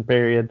incubation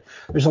period.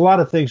 There's a lot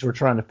of things we're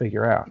trying to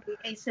figure out.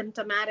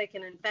 Asymptomatic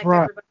and infect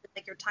everybody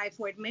like your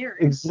typhoid Mary.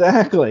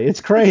 Exactly.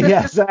 It's crazy.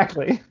 Yeah,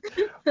 exactly.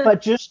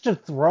 But just to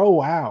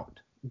throw out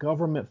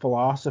government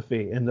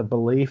philosophy and the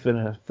belief in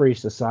a free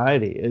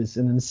society is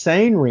an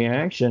insane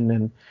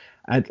reaction.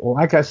 And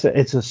like I said,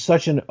 it's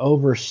such an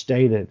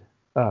overstated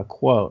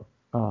quote.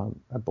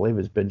 I believe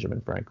it's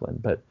Benjamin Franklin,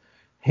 but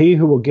he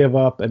who will give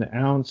up an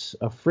ounce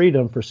of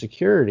freedom for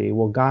security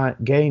will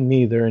gain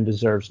neither and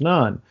deserves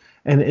none.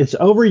 And it's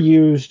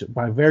overused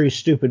by very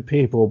stupid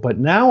people, but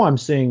now I'm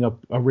seeing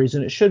a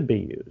reason it should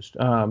be used.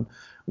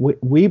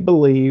 We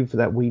believe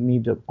that we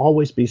need to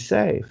always be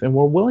safe, and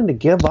we're willing to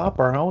give up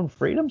our own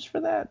freedoms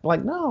for that.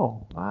 Like,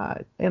 no,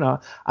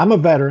 I'm a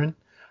veteran.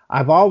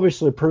 I've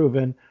obviously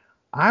proven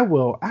I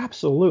will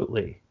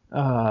absolutely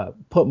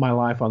put my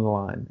life on the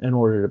line in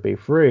order to be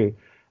free.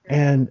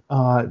 And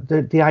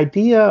the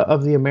idea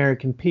of the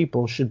American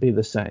people should be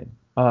the same.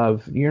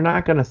 Of you're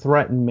not going to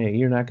threaten me,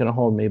 you're not going to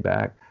hold me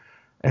back,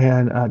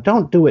 and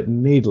don't do it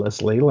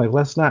needlessly. Like,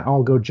 let's not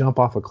all go jump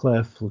off a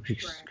cliff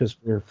because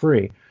we're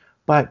free.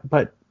 But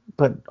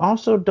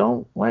also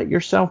don't let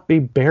yourself be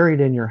buried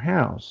in your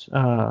house.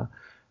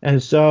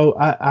 And so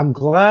I'm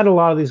glad a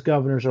lot of these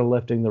governors are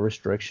lifting the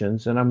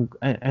restrictions, and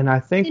I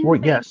think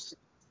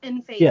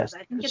in phases. Yes,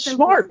 I think it's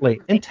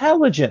smartly,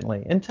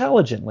 intelligently,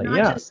 not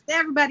yeah. just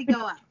everybody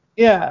go out.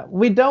 Yeah,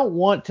 we don't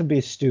want to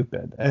be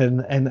stupid,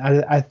 and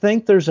I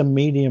think there's a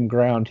medium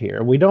ground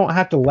here. We don't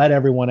have to let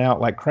everyone out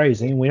like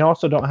crazy, and we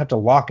also don't have to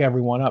lock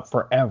everyone up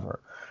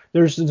forever.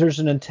 There's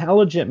an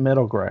intelligent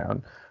middle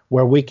ground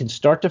where we can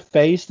start to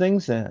phase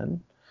things in,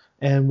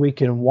 and we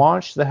can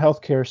watch the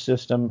healthcare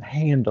system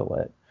handle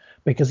it.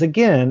 Because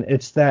again,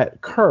 it's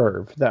that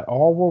curve that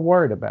all we're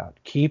worried about.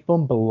 Keep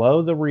them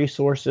below the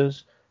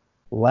resources.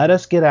 Let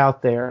us get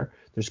out there.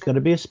 There's going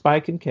to be a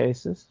spike in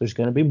cases. There's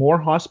going to be more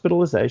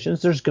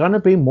hospitalizations. There's going to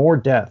be more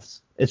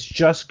deaths. It's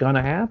just going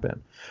to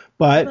happen.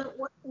 But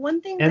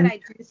one thing that I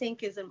do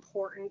think is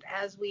important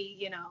as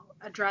we,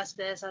 address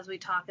this, as we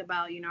talk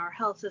about, our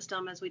health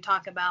system, as we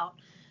talk about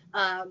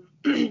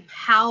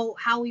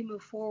how we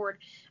move forward.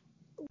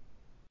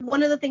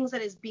 One of the things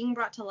that is being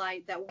brought to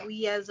light that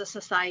we as a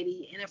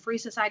society, in a free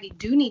society,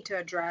 do need to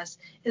address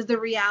is the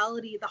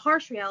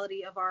harsh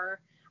reality of our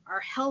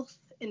health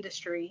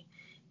industry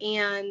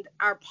and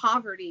our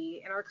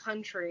poverty in our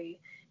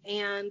country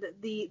and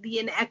the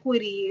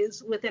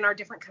inequities within our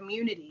different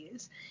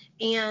communities.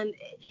 And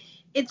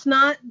it's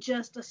not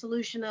just a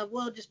solution of,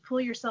 well, just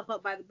pull yourself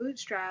up by the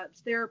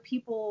bootstraps. There are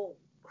people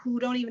who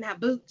don't even have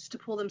boots to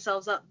pull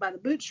themselves up by the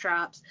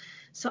bootstraps.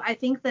 So I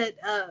think that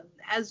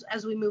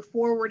as we move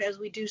forward, as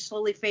we do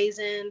slowly phase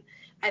in,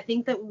 I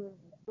think that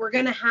we're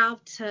going to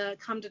have to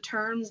come to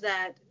terms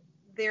that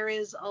there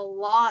is a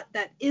lot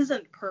that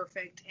isn't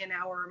perfect in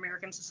our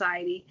American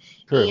society.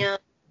 True.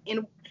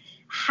 And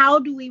how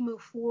do we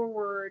move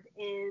forward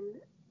in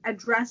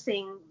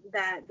addressing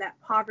that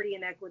poverty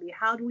inequity?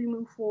 How do we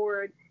move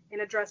forward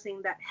in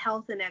addressing that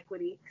health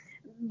inequity?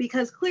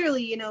 Because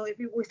clearly, if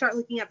we start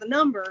looking at the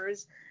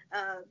numbers,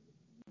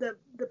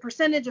 the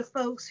percentage of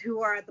folks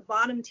who are at the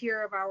bottom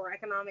tier of our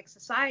economic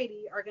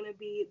society are going to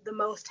be the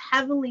most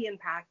heavily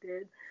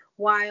impacted,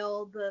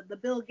 while the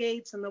Bill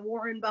Gates and the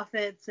Warren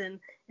Buffetts and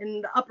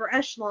the upper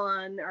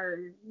echelon are,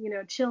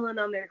 chilling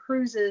on their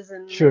cruises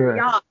and their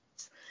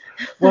yachts.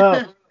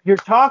 Well, you're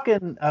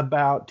talking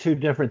about two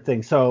different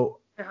things. So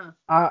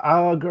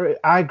I'll agree.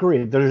 I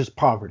agree. There's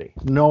poverty.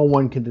 No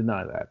one can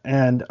deny that,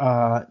 and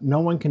no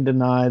one can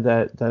deny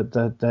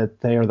that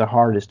they are the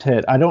hardest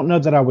hit. I don't know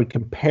that I would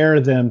compare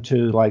them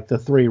to like the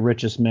three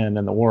richest men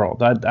in the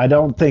world. I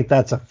don't think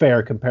that's a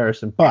fair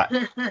comparison. But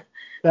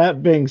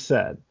that being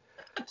said,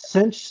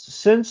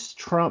 since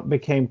Trump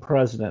became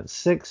president,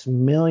 6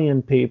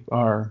 million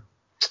people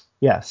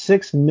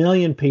 6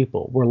 million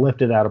people were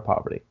lifted out of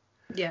poverty.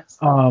 Yes.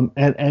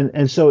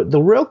 And so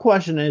the real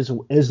question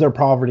is there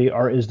poverty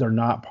or is there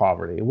not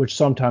poverty? Which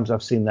sometimes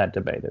I've seen that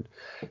debated.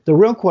 The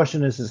real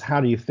question is how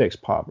do you fix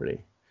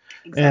poverty?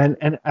 Exactly.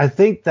 And I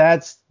think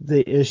that's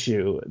the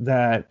issue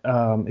that,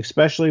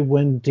 especially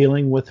when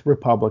dealing with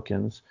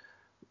Republicans,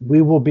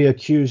 we will be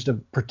accused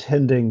of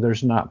pretending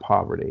there's not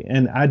poverty.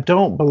 And I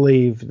don't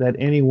believe that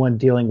anyone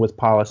dealing with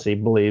policy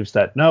believes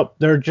that, nope,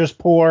 they're just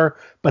poor,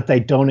 but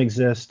they don't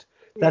exist.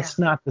 That's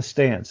not the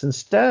stance.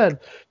 Instead,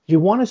 you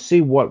want to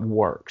see what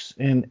works.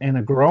 In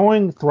a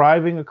growing,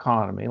 thriving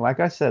economy, like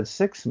I said,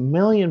 6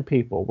 million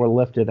people were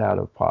lifted out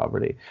of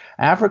poverty.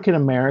 African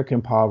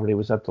American poverty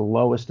was at the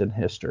lowest in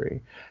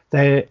history.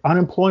 The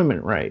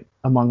unemployment rate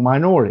among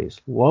minorities,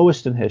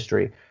 lowest in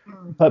history.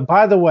 But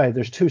by the way,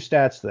 there's two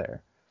stats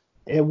there.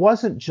 It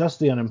wasn't just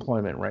the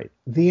unemployment rate.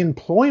 The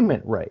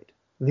employment rate,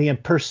 the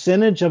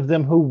percentage of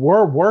them who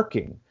were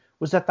working,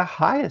 was at the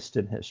highest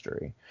in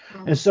history.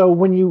 And so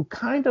when you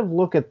kind of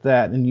look at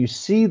that and you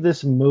see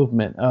this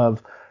movement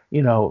of,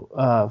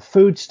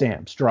 food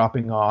stamps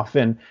dropping off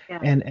and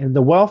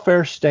the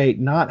welfare state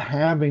not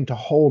having to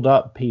hold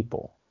up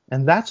people,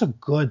 and that's a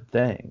good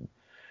thing.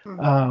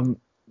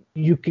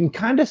 You can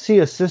kind of see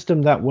a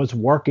system that was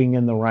working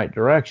in the right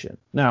direction.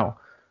 Now,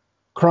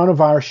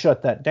 coronavirus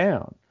shut that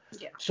down.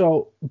 Yeah.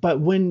 So, but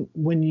when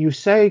you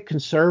say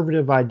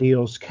conservative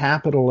ideals,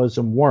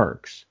 capitalism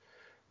works,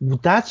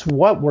 that's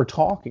what we're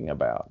talking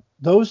about.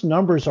 Those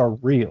numbers are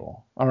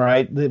real. All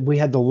right. We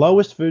had the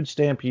lowest food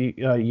stamp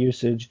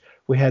usage.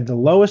 We had the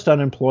lowest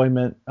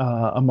unemployment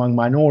among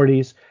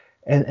minorities.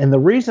 And the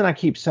reason I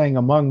keep saying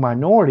among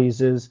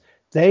minorities is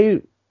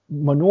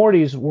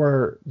minorities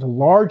were the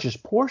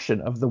largest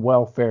portion of the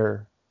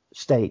welfare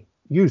state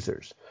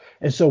users.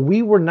 And so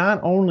we were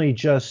not only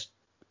just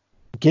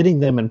getting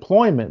them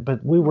employment,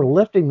 but we were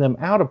lifting them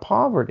out of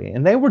poverty,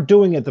 and they were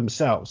doing it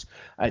themselves.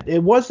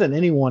 It wasn't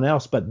anyone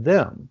else but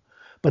them.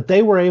 But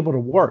they were able to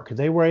work.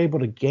 They were able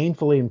to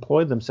gainfully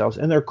employ themselves,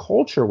 and their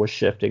culture was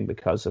shifting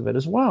because of it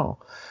as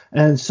well.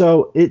 And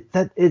so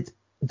it's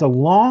the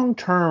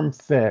long-term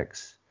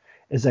fix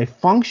is a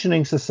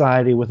functioning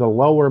society with a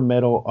lower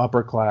middle,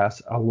 upper class,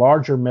 a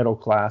larger middle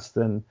class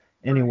than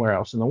anywhere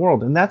else in the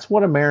world. And that's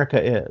what America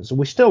is.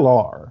 We still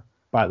are,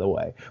 by the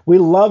way. We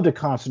love to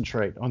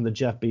concentrate on the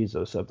Jeff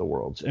Bezos of the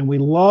world, and we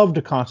love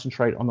to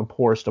concentrate on the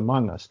poorest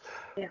among us.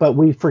 Yeah. But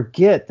we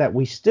forget that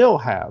we still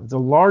have the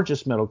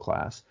largest middle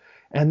class,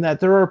 and that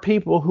there are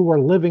people who are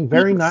living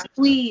very nicely.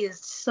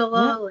 Squeezed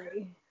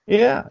slowly.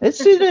 Yeah,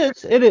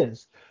 it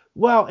is.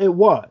 Well, it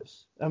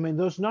was. I mean,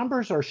 those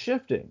numbers are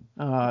shifting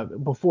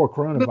before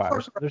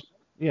coronavirus.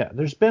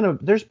 There's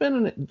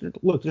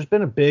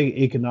been a big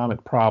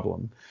economic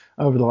problem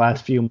over the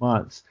last few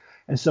months,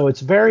 and so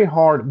it's very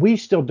hard. We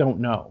still don't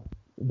know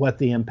what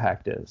the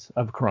impact is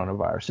of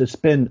coronavirus. It's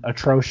been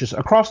atrocious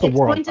across the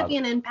world. It's going to be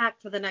an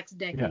impact for the next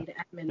decade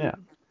at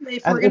minimum.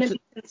 If we're going to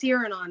be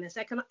sincere and honest,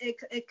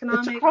 economic.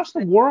 It's across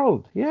the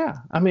world. Yeah,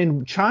 I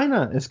mean,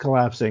 China is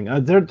collapsing.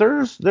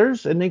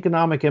 There's an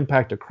economic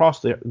impact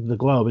across the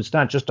globe. It's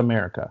not just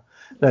America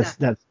that's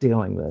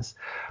dealing this,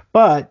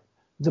 but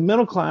the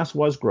middle class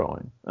was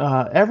growing.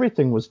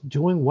 Everything was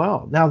doing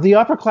well. Now the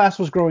upper class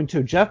was growing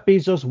too. Jeff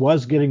Bezos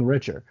was getting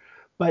richer.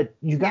 But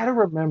you got to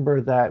remember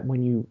that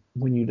when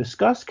you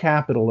discuss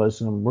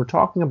capitalism, we're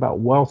talking about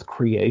wealth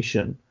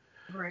creation.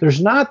 Right.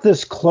 There's not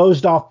this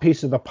closed off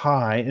piece of the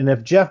pie, and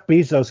if Jeff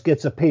Bezos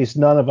gets a piece,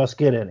 none of us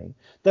get any.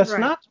 That's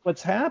not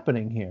what's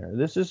happening here.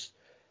 This is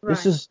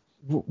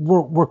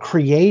we're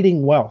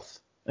creating wealth,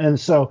 and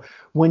so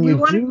when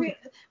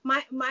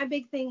my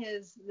big thing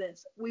is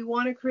this: we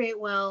want to create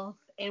wealth.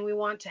 And we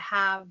want to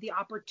have the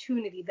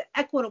opportunity, the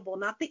equitable,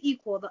 not the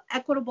equal, the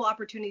equitable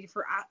opportunity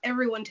for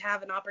everyone to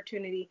have an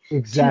opportunity.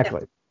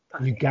 Exactly.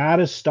 You got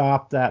to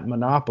stop that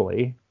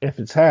monopoly if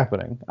it's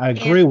happening. I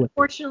agree with you.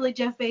 Unfortunately,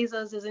 Jeff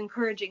Bezos is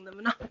encouraging the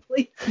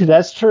monopoly.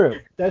 That's true.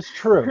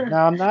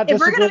 Now, I'm not if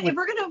we're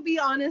gonna be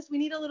honest, we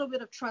need a little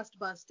bit of trust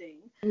busting.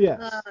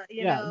 Yes.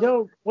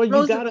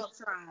 Roosevelt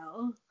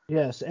style.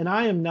 Yes, and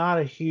I am not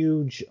a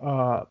huge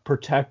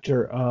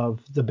protector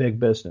of the big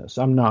business.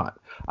 I'm not.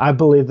 I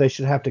believe they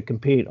should have to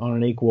compete on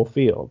an equal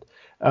field.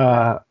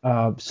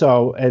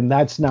 And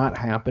that's not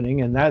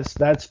happening, and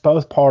that's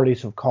both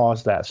parties have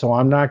caused that. So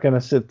I'm not going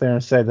to sit there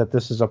and say that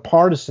this is a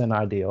partisan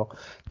ideal.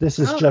 This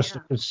is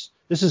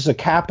this is a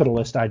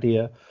capitalist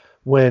idea.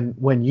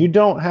 When you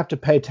don't have to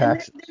pay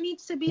taxes, there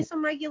needs to be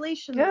some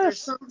regulations.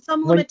 Yes. There's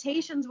some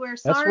limitations where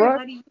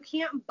buddy, you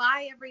can't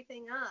buy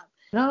everything up.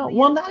 No,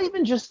 well, not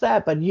even just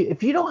that, but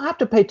if you don't have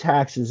to pay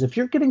taxes, if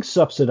you're getting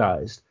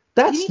subsidized,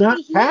 that's not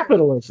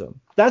capitalism.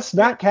 That's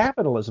not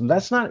capitalism.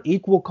 That's not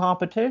equal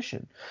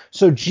competition.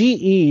 So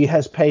GE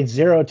has paid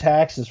zero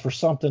taxes for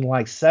something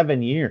like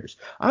 7 years.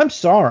 I'm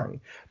sorry,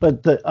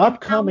 but the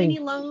upcoming how many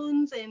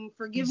loans and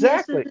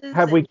forgivenesses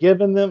have we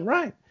given them?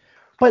 Right.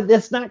 But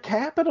it's not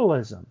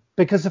capitalism,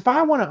 because if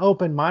I want to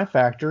open my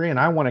factory and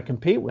I want to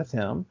compete with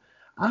him,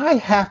 I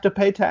have to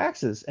pay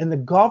taxes, and the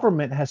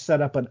government has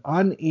set up an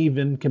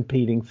uneven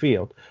competing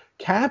field.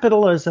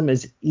 Capitalism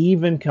is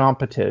even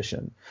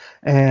competition,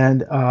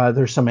 and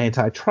there's some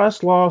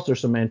antitrust laws, there's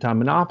some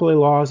anti-monopoly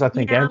laws. I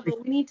think but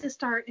we need to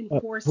start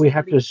enforcing. We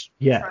have to, trust.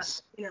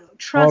 Trust.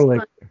 Totally.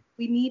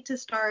 We need to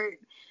start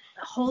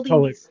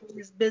holding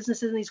these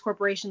businesses and these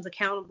corporations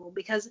accountable,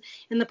 because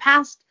in the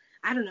past,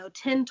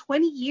 10,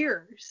 20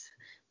 years,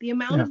 the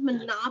amount of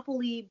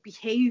monopoly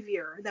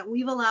behavior that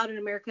we've allowed in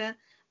America,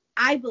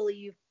 I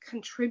believe,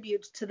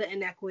 contributes to the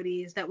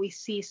inequities that we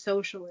see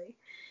socially.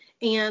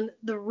 And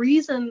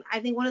I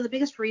think one of the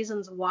biggest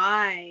reasons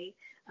why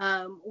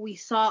we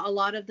saw a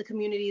lot of the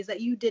communities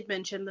that you did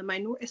mention,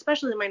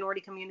 especially the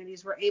minority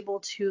communities, were able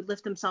to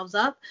lift themselves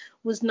up,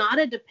 was not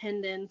a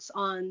dependence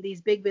on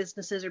these big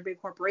businesses or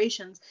big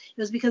corporations.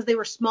 It was because they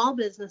were small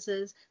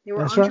businesses, they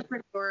were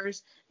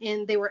entrepreneurs,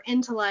 and they were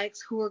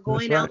intellects who were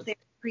going out there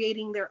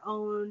creating their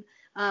own,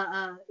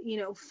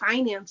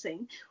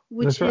 financing,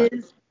 which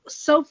is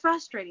so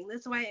frustrating.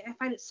 That's why I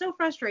find it so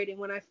frustrating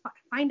when I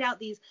find out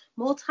these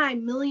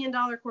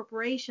multi-million-dollar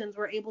corporations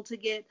were able to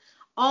get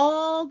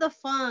all the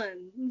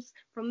funds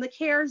from the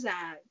CARES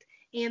Act,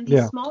 and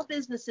these small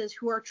businesses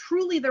who are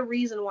truly the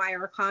reason why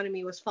our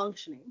economy was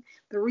functioning.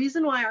 The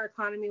reason why our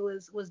economy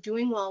was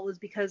doing well was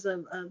because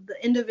of the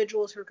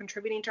individuals who are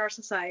contributing to our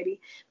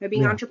society by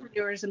being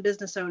entrepreneurs and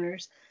business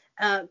owners.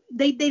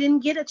 They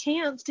didn't get a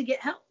chance to get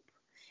help.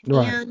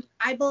 Right. And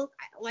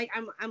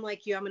I'm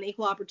like you, I'm an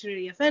equal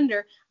opportunity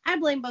offender. I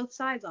blame both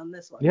sides on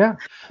this one. Yeah.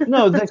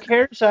 No, the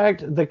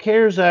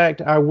CARES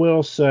Act, I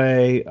will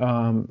say,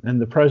 and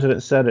the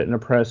president said it in a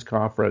press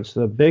conference,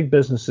 the big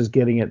businesses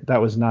getting it, that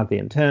was not the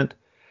intent.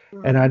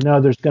 Mm-hmm. And I know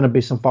there's going to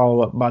be some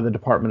follow-up by the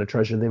Department of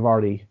Treasury. They've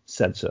already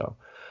said so.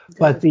 Good.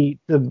 But the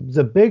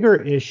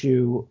bigger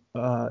issue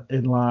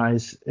in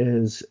lies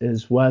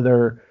is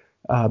whether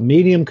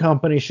medium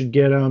companies should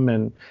get them,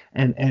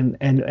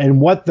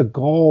 and what the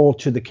goal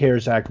to the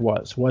CARES Act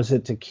was. Was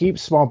it to keep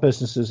small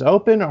businesses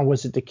open, or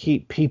was it to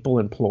keep people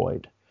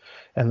employed?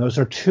 And those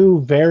are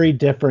two very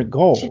different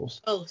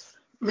goals. Both.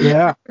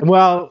 Yeah.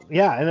 Well,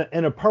 yeah.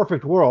 In a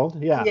perfect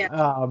world, yeah.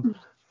 Yeah.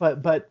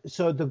 But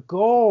so the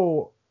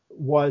goal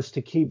was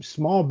to keep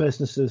small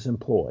businesses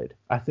employed,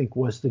 I think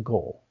was the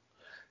goal.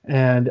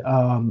 And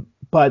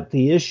but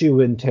the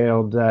issue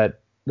entailed that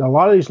a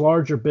lot of these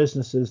larger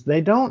businesses, they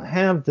don't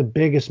have the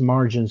biggest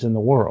margins in the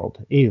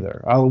world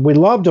either. We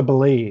love to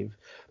believe,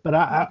 but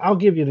I'll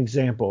give you an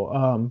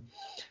example.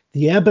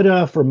 The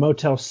EBITDA for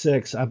Motel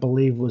 6, I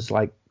believe, was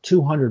like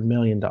 $200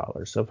 million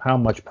of how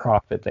much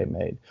profit they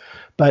made.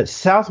 But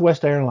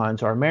Southwest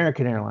Airlines or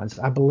American Airlines,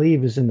 I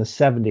believe, is in the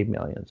 70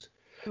 millions.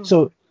 Mm-hmm.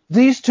 So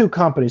these two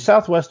companies,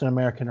 Southwest and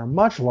American, are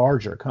much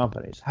larger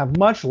companies, have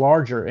much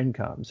larger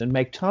incomes, and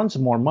make tons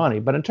more money.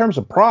 But in terms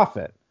of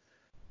profit,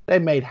 they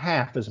made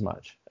half as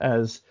much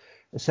as,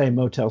 say,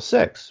 Motel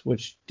 6,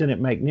 which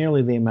didn't make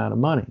nearly the amount of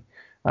money,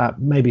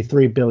 maybe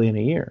 $3 billion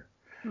a year.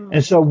 Mm-hmm.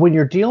 And so when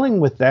you're dealing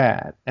with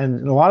that,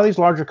 and a lot of these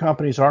larger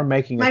companies are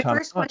making a ton of money. My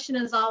first question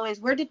is always,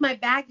 where did my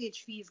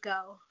baggage fees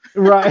go?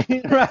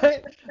 Right.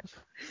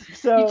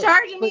 So you're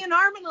charging me an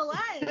arm and a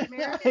leg,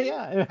 American.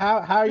 Yeah.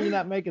 How are you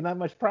not making that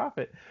much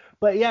profit?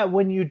 But yeah,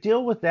 when you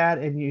deal with that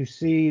and you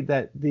see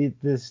that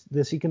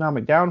this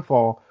economic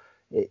downfall,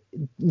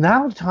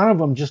 now a ton of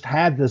them just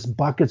had this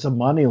buckets of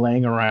money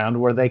laying around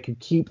where they could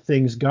keep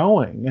things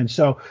going. And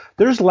so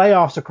there's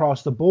layoffs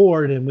across the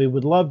board, and we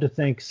would love to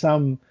think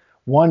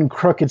one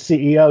crooked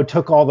CEO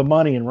took all the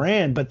money and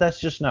ran, but that's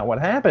just not what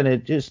happened.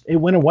 It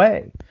went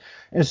away.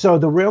 And so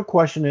the real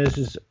question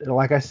is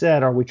like I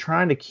said, are we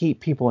trying to keep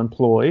people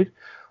employed,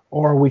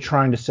 or are we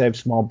trying to save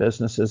small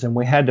businesses? And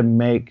we had to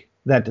make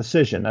that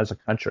decision as a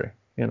country,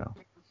 And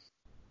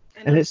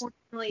it's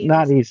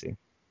not easy.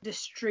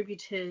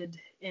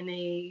 Distributed in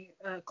a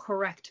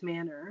correct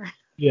manner.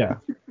 Yeah.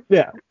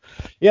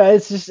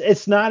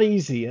 It's not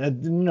easy.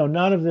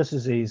 None of this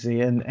is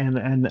easy,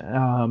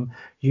 and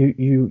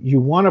you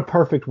want a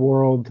perfect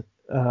world,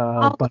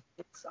 but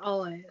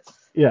always.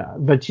 Yeah,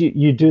 but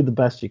you do the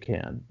best you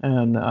can,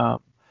 and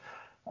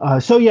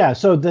so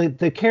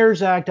the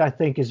CARES Act, I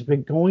think, is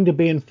going to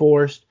be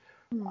enforced.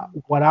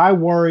 What I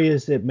worry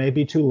is it may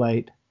be too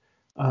late.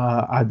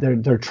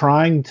 They're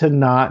trying to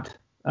not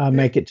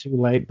make it too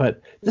late,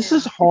 but this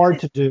is hard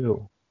to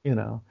do,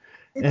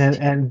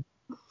 and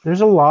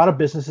there's a lot of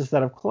businesses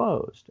that have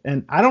closed,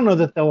 and I don't know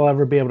that they'll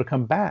ever be able to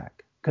come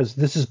back because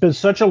this has been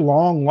such a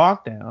long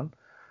lockdown.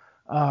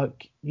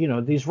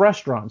 These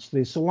restaurants,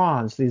 these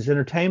salons, these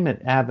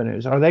entertainment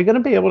avenues, are they going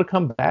to be able to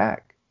come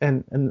back?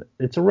 And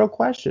it's a real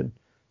question.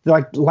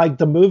 Like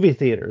the movie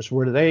theaters,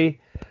 were they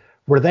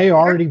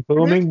already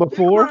booming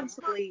before?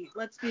 Constantly,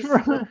 let's be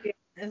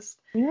honest.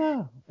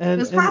 Yeah, and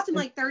it was costing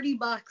like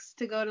 $30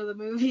 to go to the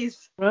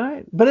movies.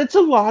 Right, but it's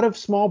a lot of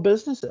small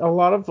business. A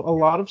lot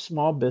of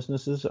small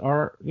businesses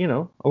are,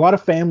 a lot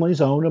of families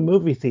own a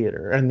movie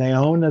theater, and they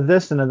own a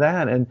this and a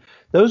that, and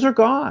those are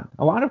gone.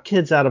 A lot of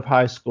kids out of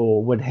high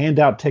school would hand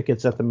out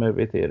tickets at the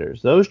movie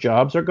theaters. Those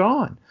jobs are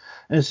gone,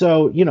 and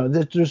so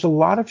there's a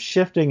lot of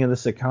shifting in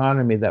this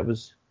economy that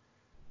was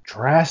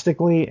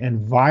drastically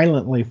and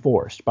violently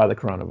forced by the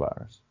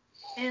coronavirus.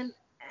 And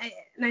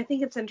I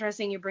think it's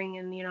interesting you bring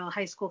in,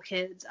 high school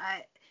kids.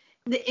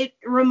 It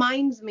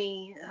reminds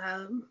me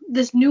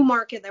this new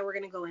market that we're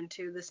going to go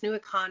into, this new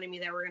economy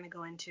that we're going to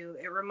go into.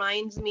 It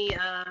reminds me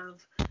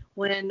of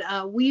when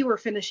we were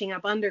finishing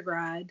up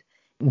undergrad,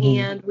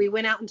 and we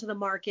went out into the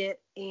market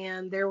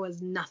and there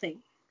was nothing.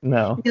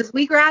 No. Because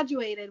we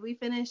graduated, we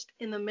finished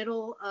in the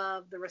middle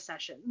of the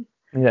recession.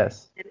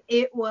 Yes. And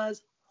it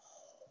was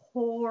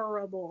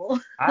horrible.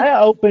 I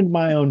opened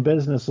my own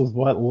business with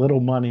what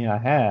little money I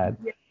had.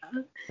 Yeah.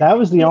 That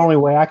was the only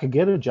way I could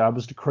get a job,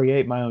 was to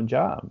create my own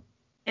job.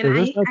 And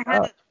I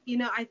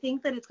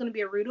think that it's going to be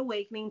a rude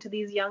awakening to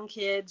these young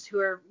kids who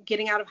are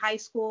getting out of high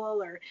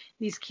school, or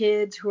these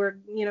kids who are,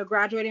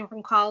 graduating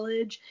from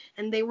college,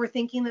 and they were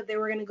thinking that they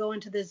were going to go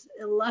into this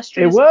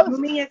illustrious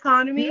booming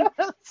economy.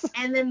 Yes.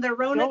 And then the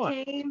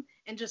Rona came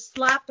and just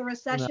slapped the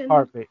recession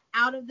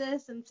out of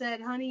this and said,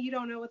 honey, you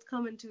don't know what's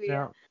coming to you.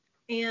 Yeah.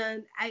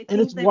 And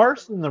it's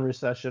worse than the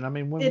recession. I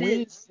mean,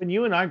 when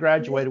you and I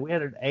graduated, we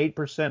had an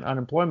 8%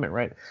 unemployment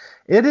rate.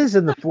 It is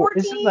in the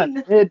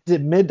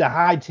mid to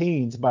high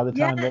teens by the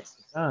time that's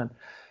done,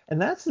 and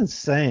that's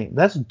insane.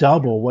 That's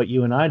double what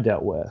you and I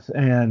dealt with,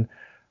 and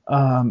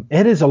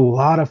it is a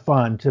lot of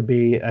fun to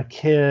be a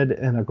kid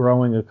in a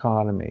growing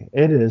economy.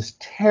 It is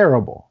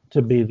terrible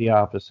to be the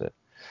opposite.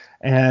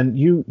 And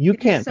you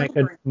can't make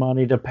enough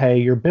money to pay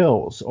your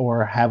bills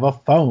or have a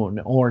phone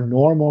or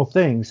normal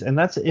things. And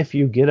that's if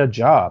you get a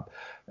job.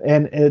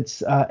 And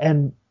it's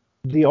and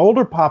the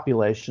older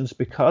populations,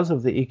 because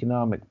of the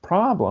economic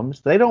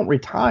problems, they don't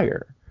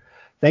retire.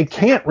 They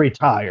can't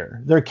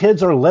retire. Their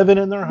kids are living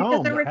in their because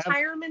home. their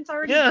retirement's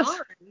already Yes, gone.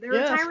 Their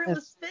yes, retirement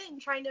was spent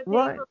trying to pay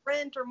right. for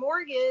rent or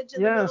mortgage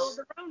in the middle of Yes.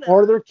 the Rona.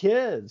 Or their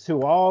kids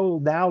who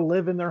all now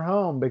live in their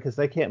home because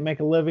they can't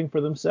make a living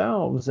for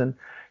themselves. And,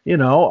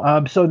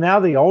 so now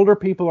the older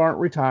people aren't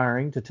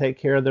retiring to take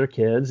care of their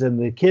kids, and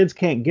the kids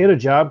can't get a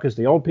job because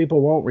the old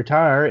people won't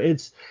retire.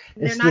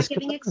 They're not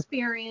getting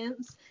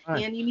experience,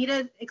 right. and you need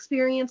an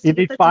experience You to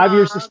get need the 5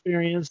 years job.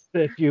 experience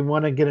if you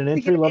want to get an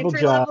entry-level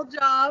job.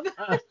 job.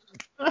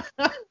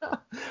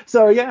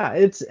 So yeah,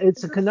 it's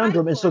a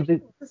conundrum. And so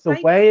the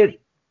way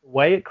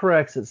it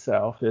corrects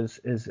itself is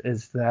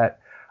that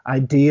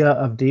idea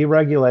of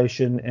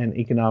deregulation and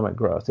economic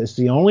growth. It's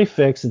the only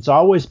fix. It's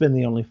always been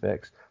the only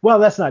fix. Well,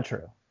 that's not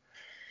true.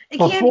 It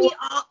can't be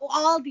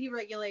all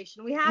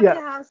deregulation. We have to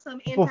have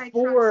some antitrust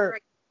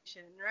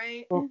regulation,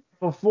 right?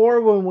 Before,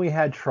 when we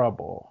had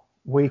trouble,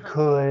 we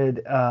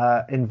could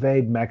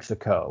invade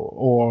Mexico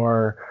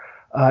or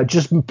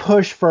just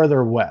push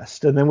further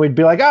west, and then we'd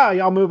be like,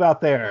 y'all move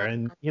out there,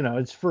 and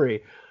it's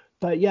free.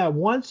 But yeah,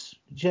 once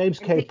James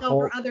K. take Polk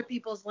over other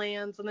people's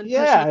lands and then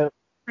push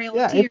Trail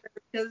of Tears,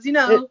 because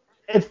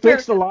it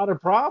fixed a lot of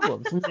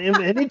problems.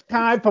 In any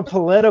type of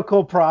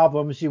political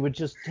problems, you would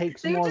just take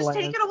some more land. They just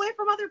take it away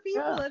from other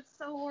people. Yeah. That's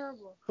so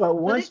horrible. But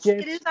once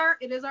it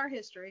is our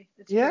history.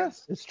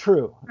 It's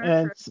true.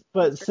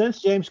 But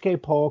since James K.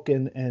 Polk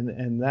and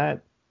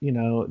that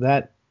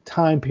that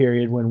time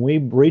period when we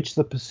reached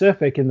the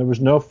Pacific and there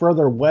was no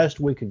further west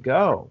we could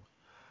go,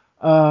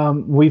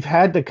 we've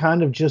had to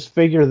kind of just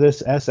figure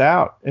this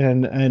out,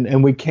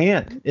 and we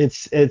can't.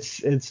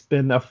 It's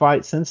been a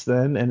fight since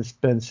then, and it's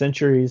been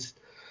centuries.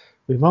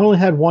 We've only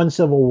had one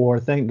civil war,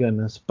 thank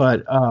goodness.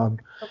 But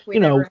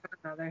never have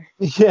another.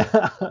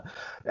 Yeah,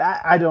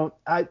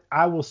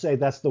 I will say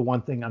that's the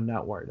one thing I'm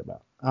not worried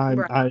about.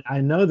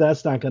 I know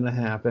that's not going to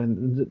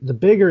happen. The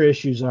bigger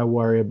issues I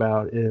worry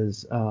about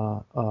is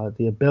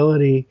the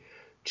ability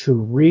to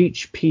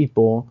reach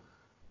people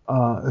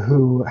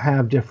who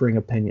have differing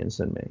opinions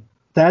than me.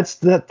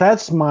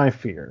 That's my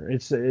fear.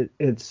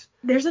 It's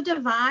there's a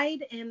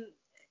divide in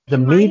the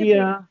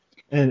media,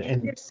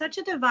 and there's such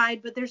a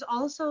divide, but there's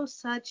also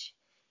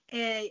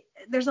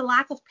there's a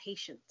lack of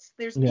patience.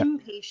 There's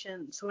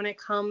impatience when it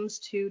comes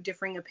to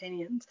differing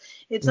opinions.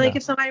 It's like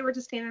if somebody were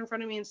to stand in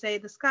front of me and say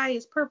the sky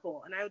is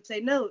purple, and I would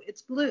say no,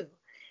 it's blue.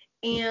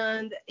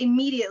 And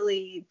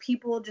immediately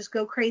people just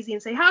go crazy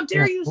and say, how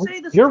dare you say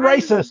the You're sky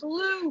racist. is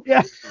blue?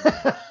 Yeah.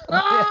 The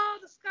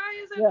sky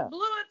isn't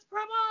blue, it's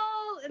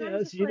purple. And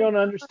yes, you don't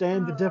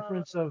understand the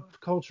difference of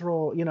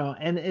cultural,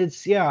 and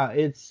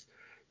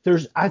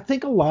there's, I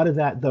think a lot of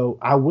that, though,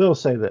 I will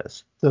say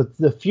this,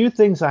 the few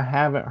things I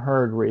haven't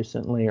heard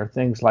recently are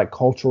things like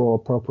cultural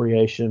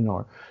appropriation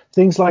or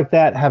things like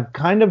that have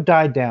kind of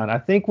died down. I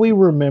think we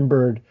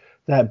remembered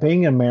that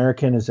being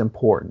American is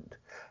important.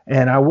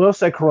 And I will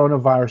say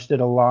coronavirus did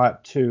a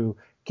lot to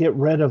get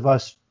rid of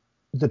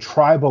the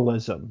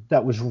tribalism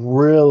that was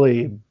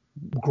really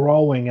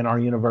growing in our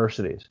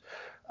universities.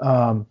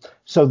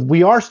 So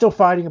we are still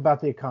fighting about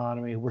the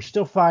economy. We're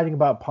still fighting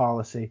about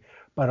policy.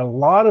 But a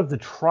lot of the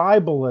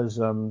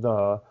tribalism,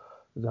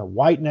 the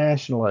white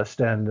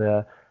nationalist and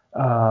the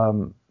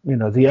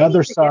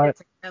other side,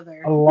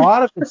 a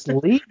lot of it's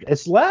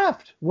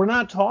left. We're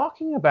not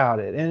talking about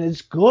it, and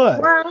it's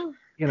good. Well,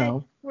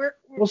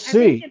 we'll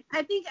see.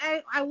 I think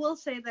I will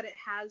say that it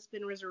has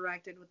been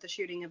resurrected with the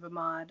shooting of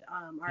Ahmaud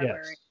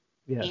Arbery.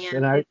 Yes,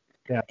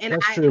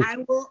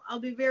 I'll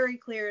be very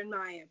clear in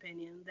my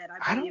opinion that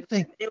I don't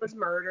think it was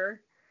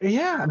murder.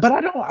 Yeah, but I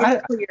don't.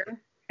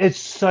 It's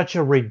such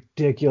a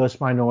ridiculous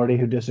minority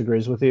who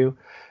disagrees with you.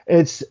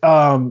 It's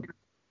both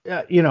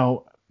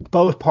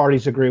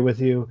parties agree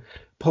with you.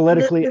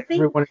 Politically,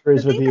 everyone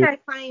agrees with you. The thing that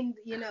I find,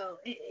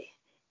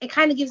 it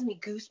kind of gives me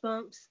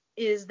goosebumps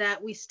is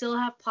that we still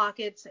have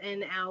pockets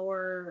in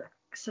our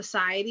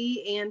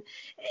society, and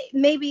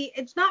maybe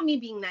it's not me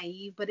being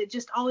naive, but it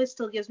just always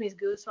still gives me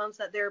goosebumps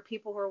that there are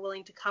people who are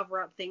willing to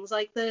cover up things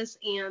like this,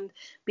 and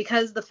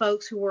because the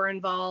folks who were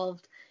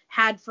involved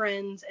had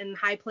friends in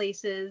high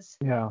places,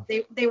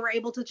 they were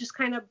able to just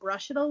kind of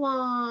brush it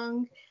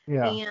along,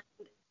 and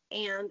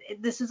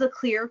this is a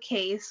clear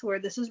case where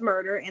this is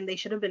murder and they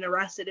should have been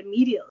arrested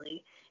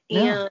immediately.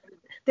 And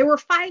there were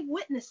 5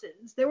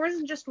 witnesses. There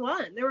wasn't just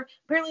one. There were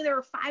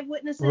 5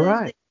 witnesses.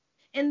 Right.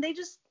 And they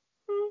just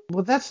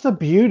Well, that's the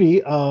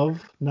beauty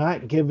of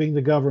not giving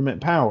the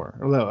government power.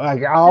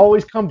 I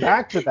always come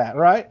back to that,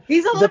 right?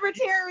 He's a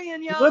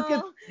libertarian,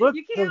 y'all.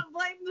 You can't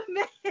blame the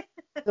man.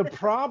 The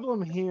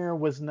problem here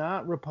was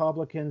not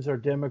Republicans or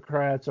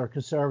Democrats or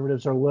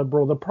conservatives or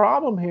liberal. The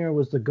problem here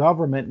was the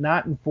government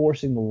not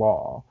enforcing the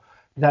law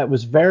that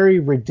was very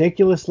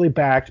ridiculously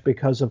backed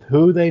because of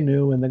who they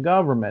knew in the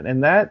government.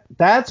 And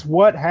that's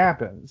what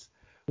happens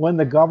when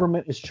the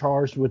government is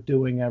charged with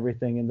doing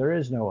everything and there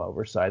is no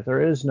oversight.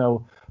 There is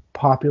no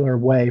popular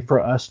way for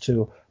us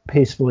to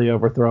peacefully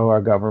overthrow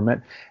our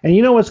government. And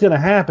you know what's going to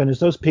happen is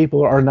those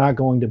people are not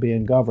going to be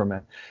in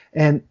government.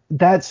 And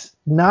that's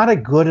not a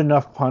good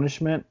enough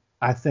punishment,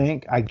 I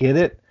think. I get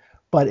it.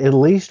 But at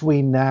least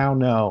we now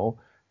know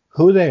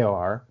who they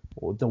are,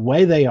 the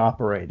way they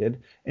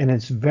operated, and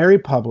it's very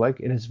public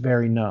and it's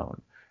very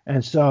known.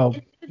 And so,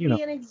 It should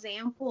be an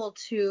example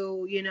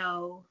to,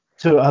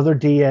 to other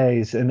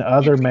DAs and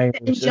other and mayors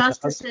and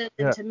injustices and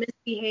yeah, to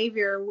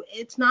misbehavior.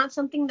 It's not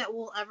something that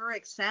we'll ever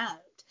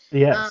accept.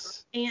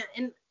 yes,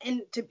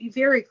 And to be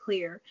very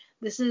clear,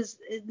 this is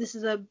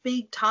a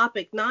big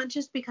topic, not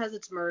just because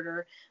it's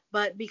murder,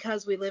 but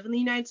because we live in the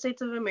United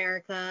States of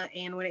America,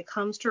 and when it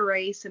comes to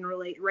race and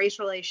race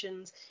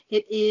relations,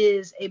 it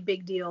is a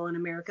big deal in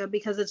America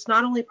because it's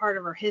not only part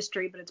of our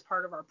history, but it's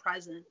part of our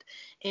present.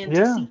 And to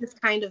yeah, see this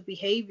kind of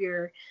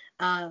behavior,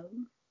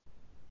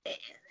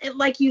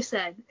 like you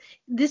said,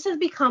 this has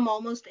become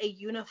almost a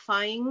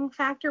unifying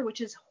factor,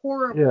 which is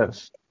horrible.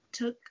 yes,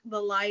 Took the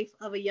life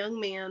of a young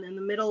man in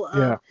the middle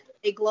yeah. of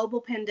a global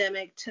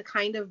pandemic to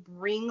kind of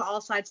bring all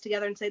sides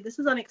together and say this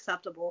is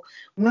unacceptable.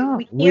 No,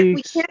 We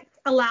can't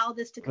allow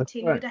this to that's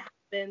continue right. to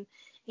happen,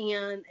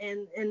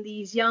 and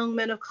these young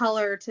men of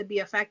color to be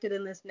affected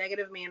in this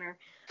negative manner.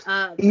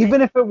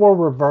 Even if it were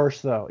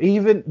reversed, though,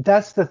 even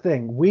that's the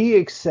thing. We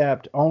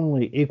accept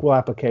only equal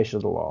application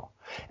of the law.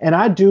 And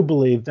I do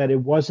believe that it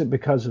wasn't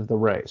because of the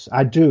race.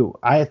 I do.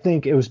 I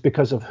think it was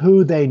because of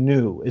who they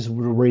knew is the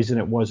reason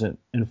it wasn't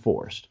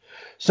enforced.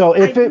 So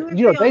I if do it,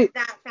 agree on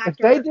that if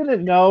they factor.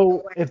 didn't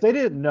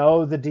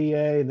know the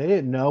DA and they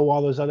didn't know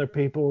all those other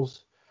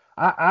people's,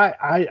 But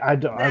I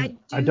don't I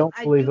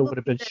believe do it would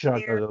have been believe that shut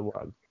under the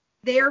rug.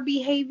 their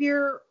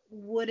behavior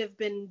would have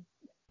been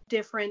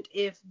different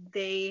if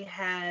they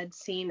had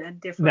seen a Now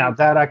different.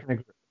 that I can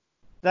agree.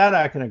 That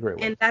I can agree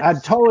with. And I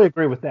that's totally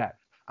agree with that.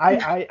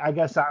 I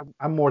guess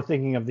I'm more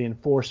thinking of the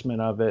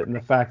enforcement of it and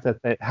the fact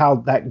how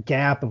that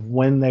gap of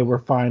when they were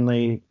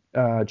finally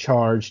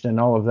charged and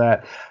all of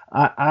that.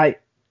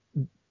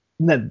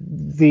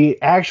 The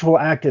actual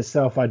act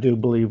itself, I do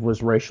believe,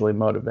 was racially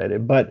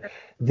motivated, but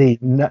the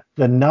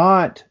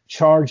not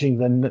charging,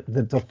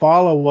 the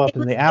follow up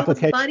and the it was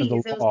application of buddies. the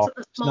It was law a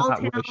is small not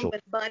town racial.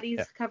 with buddies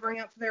Yeah, covering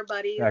up for their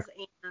buddies,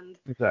 exactly, and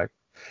exactly.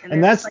 and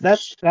And they're just like,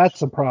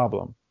 that's a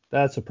problem.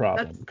 That's a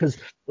problem that's because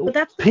but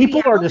that's the people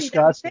are reality that we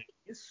discussing.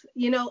 face.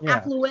 Yeah,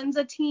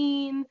 Affluenza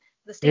teen,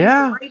 the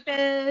stanford yeah,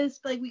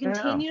 rapist, like we yeah.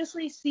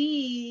 continuously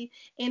see,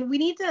 and we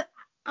need to.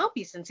 I'll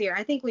be sincere.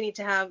 I think we need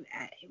to have,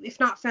 if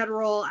not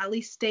federal, at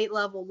least state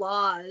level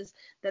laws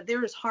that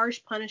there is harsh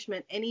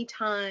punishment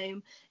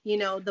anytime,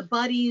 the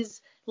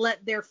buddies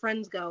let their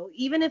friends go.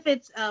 Even if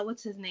it's,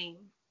 what's his name?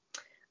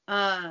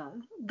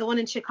 The one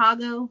in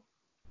Chicago,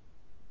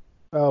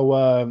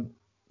 Oh,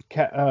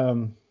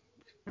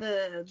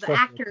 the stuff like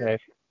actor. that.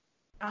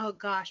 Oh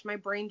gosh, my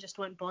brain just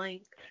went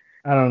blank.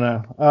 I don't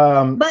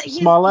know. But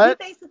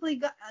Smollett.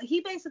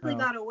 he basically Oh,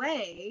 got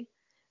away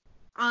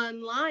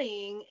on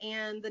lying,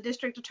 and the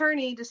district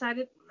attorney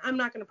decided I'm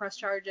not going to press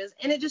charges,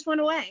 and it just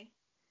went away.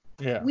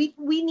 yeah. We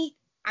need.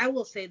 I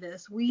will say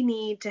this: we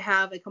need to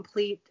have a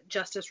complete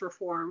justice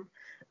reform.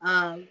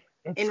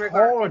 It's In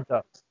regard hard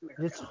though. to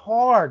It's America.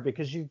 hard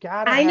because you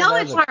gotta I have know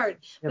it's evidence, hard,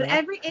 you but know,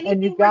 and you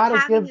anything worth gotta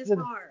having give is the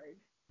hard.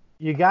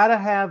 you gotta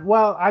have.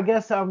 Well, I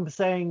guess I'm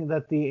saying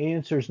that the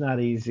answer's not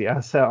easy.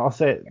 I'll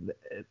say it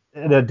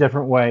in a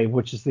different way,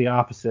 which is the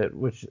opposite.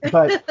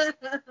 But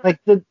like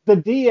the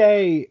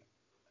DA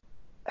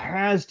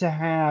has to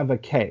have a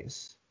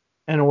case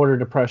in order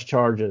to press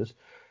charges.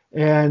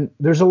 And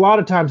there's a lot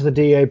of times the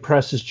DA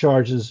presses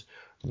charges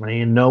when he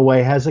in no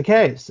way has a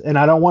case. And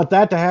I don't want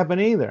that to happen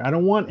either. I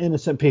don't want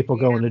innocent people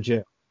Yeah. going to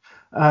jail.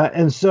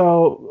 And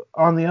so,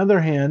 on the other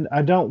hand,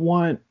 I don't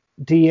want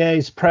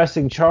DAs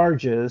pressing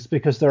charges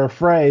because they're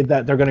afraid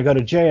that they're going to go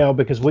to jail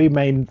because we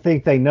may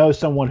think they know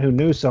someone who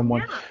knew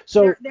someone. Yeah,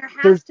 So there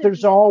has to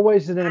there's be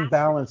always an has to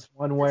imbalance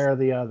one way or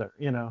the other,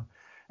 you know.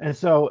 And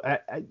so,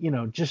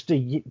 just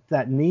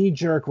that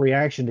knee-jerk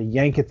reaction to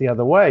yank it the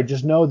other way,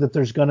 just know that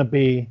there's going to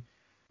be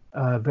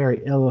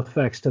very ill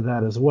effects to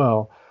that as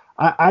well.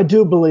 I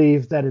do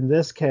believe that in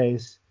this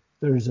case,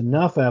 there's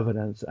enough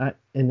evidence,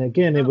 and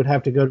again, it would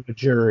have to go to a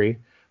jury.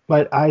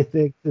 But I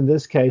think in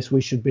this case,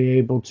 we should be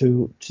able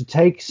to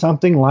take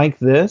something like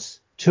this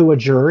to a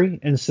jury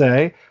and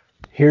say,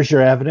 here's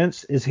your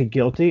evidence. Is he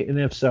guilty? And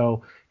if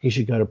so, he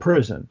should go to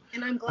prison.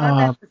 And I'm glad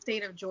that the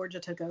state of Georgia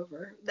took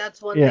over.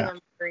 That's one thing Yeah. I'm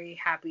very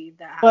happy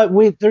that happened.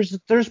 But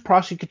there's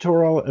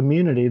prosecutorial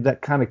immunity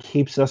that kind of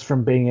keeps us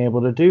from being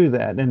able to do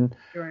that. And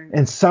Right.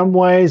 in some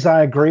ways,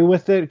 I agree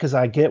with it because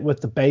I get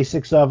with the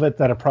basics of it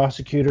that a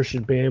prosecutor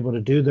should be able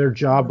to do their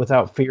job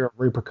without fear of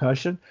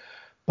repercussion.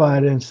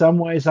 But in some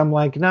ways, I'm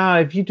like, nah,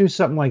 if you do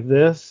something like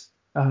this,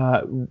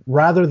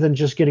 rather than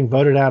just getting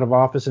voted out of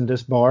office and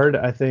disbarred,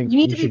 I think You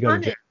need you to should be go to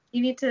jail. punished.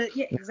 You need to,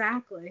 yeah,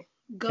 exactly.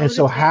 Go And to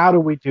so jail. how do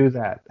we do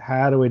that?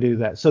 How do we do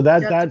that? So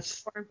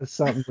that's reform.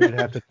 something we'd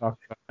have to talk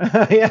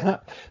about. Yeah.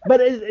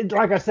 But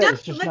like I said,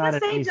 it's just Let's not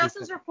just an say easy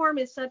justice thing. reform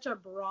is such a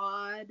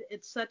broad,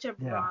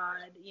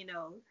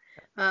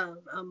 Yeah.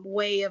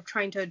 way of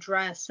trying to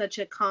address such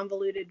a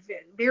convoluted,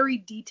 very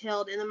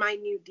detailed, in the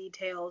minute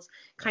details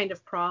kind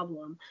of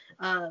problem.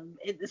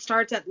 It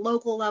starts at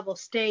local level,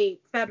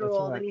 state, That's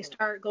federal, right. then you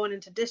start going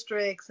into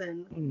districts,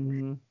 and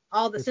Mhm.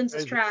 all the It's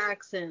census crazy.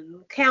 tracts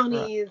and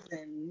counties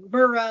and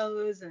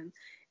boroughs, and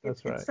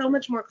That's right. it's so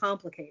much more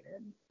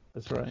complicated.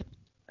 That's right.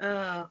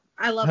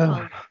 I love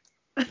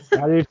politics.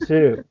 I do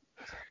too.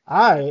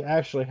 I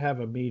actually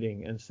have a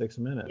meeting in 6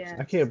 minutes. Yes.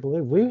 I can't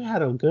believe we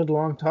had a good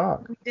long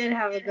talk. We did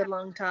have a good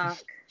long talk.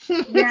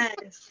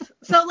 Yes.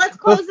 So let's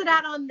close it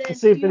out on this.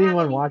 Let's see if Do you have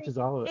anyone anything- watches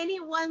all of it. Any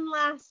one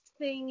last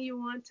thing you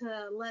want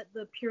to let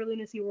the Pure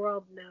Lunacy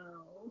world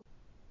know?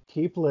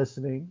 Keep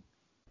listening.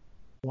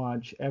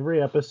 Watch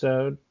every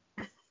episode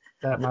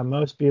that my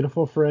most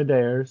beautiful friend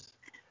airs.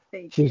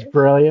 Thank She's you.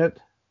 brilliant.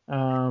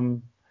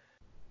 And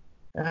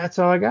that's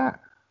all I got.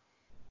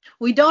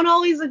 We don't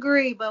always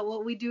agree, but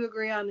what we do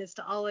agree on is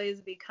to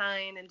always be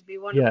kind and to be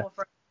wonderful Yes.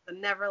 friends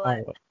and never let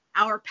Always.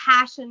 our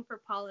passion for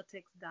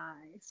politics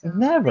die. So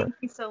Never. thank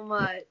you so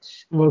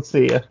much. We'll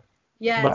see you. Yes. Bye.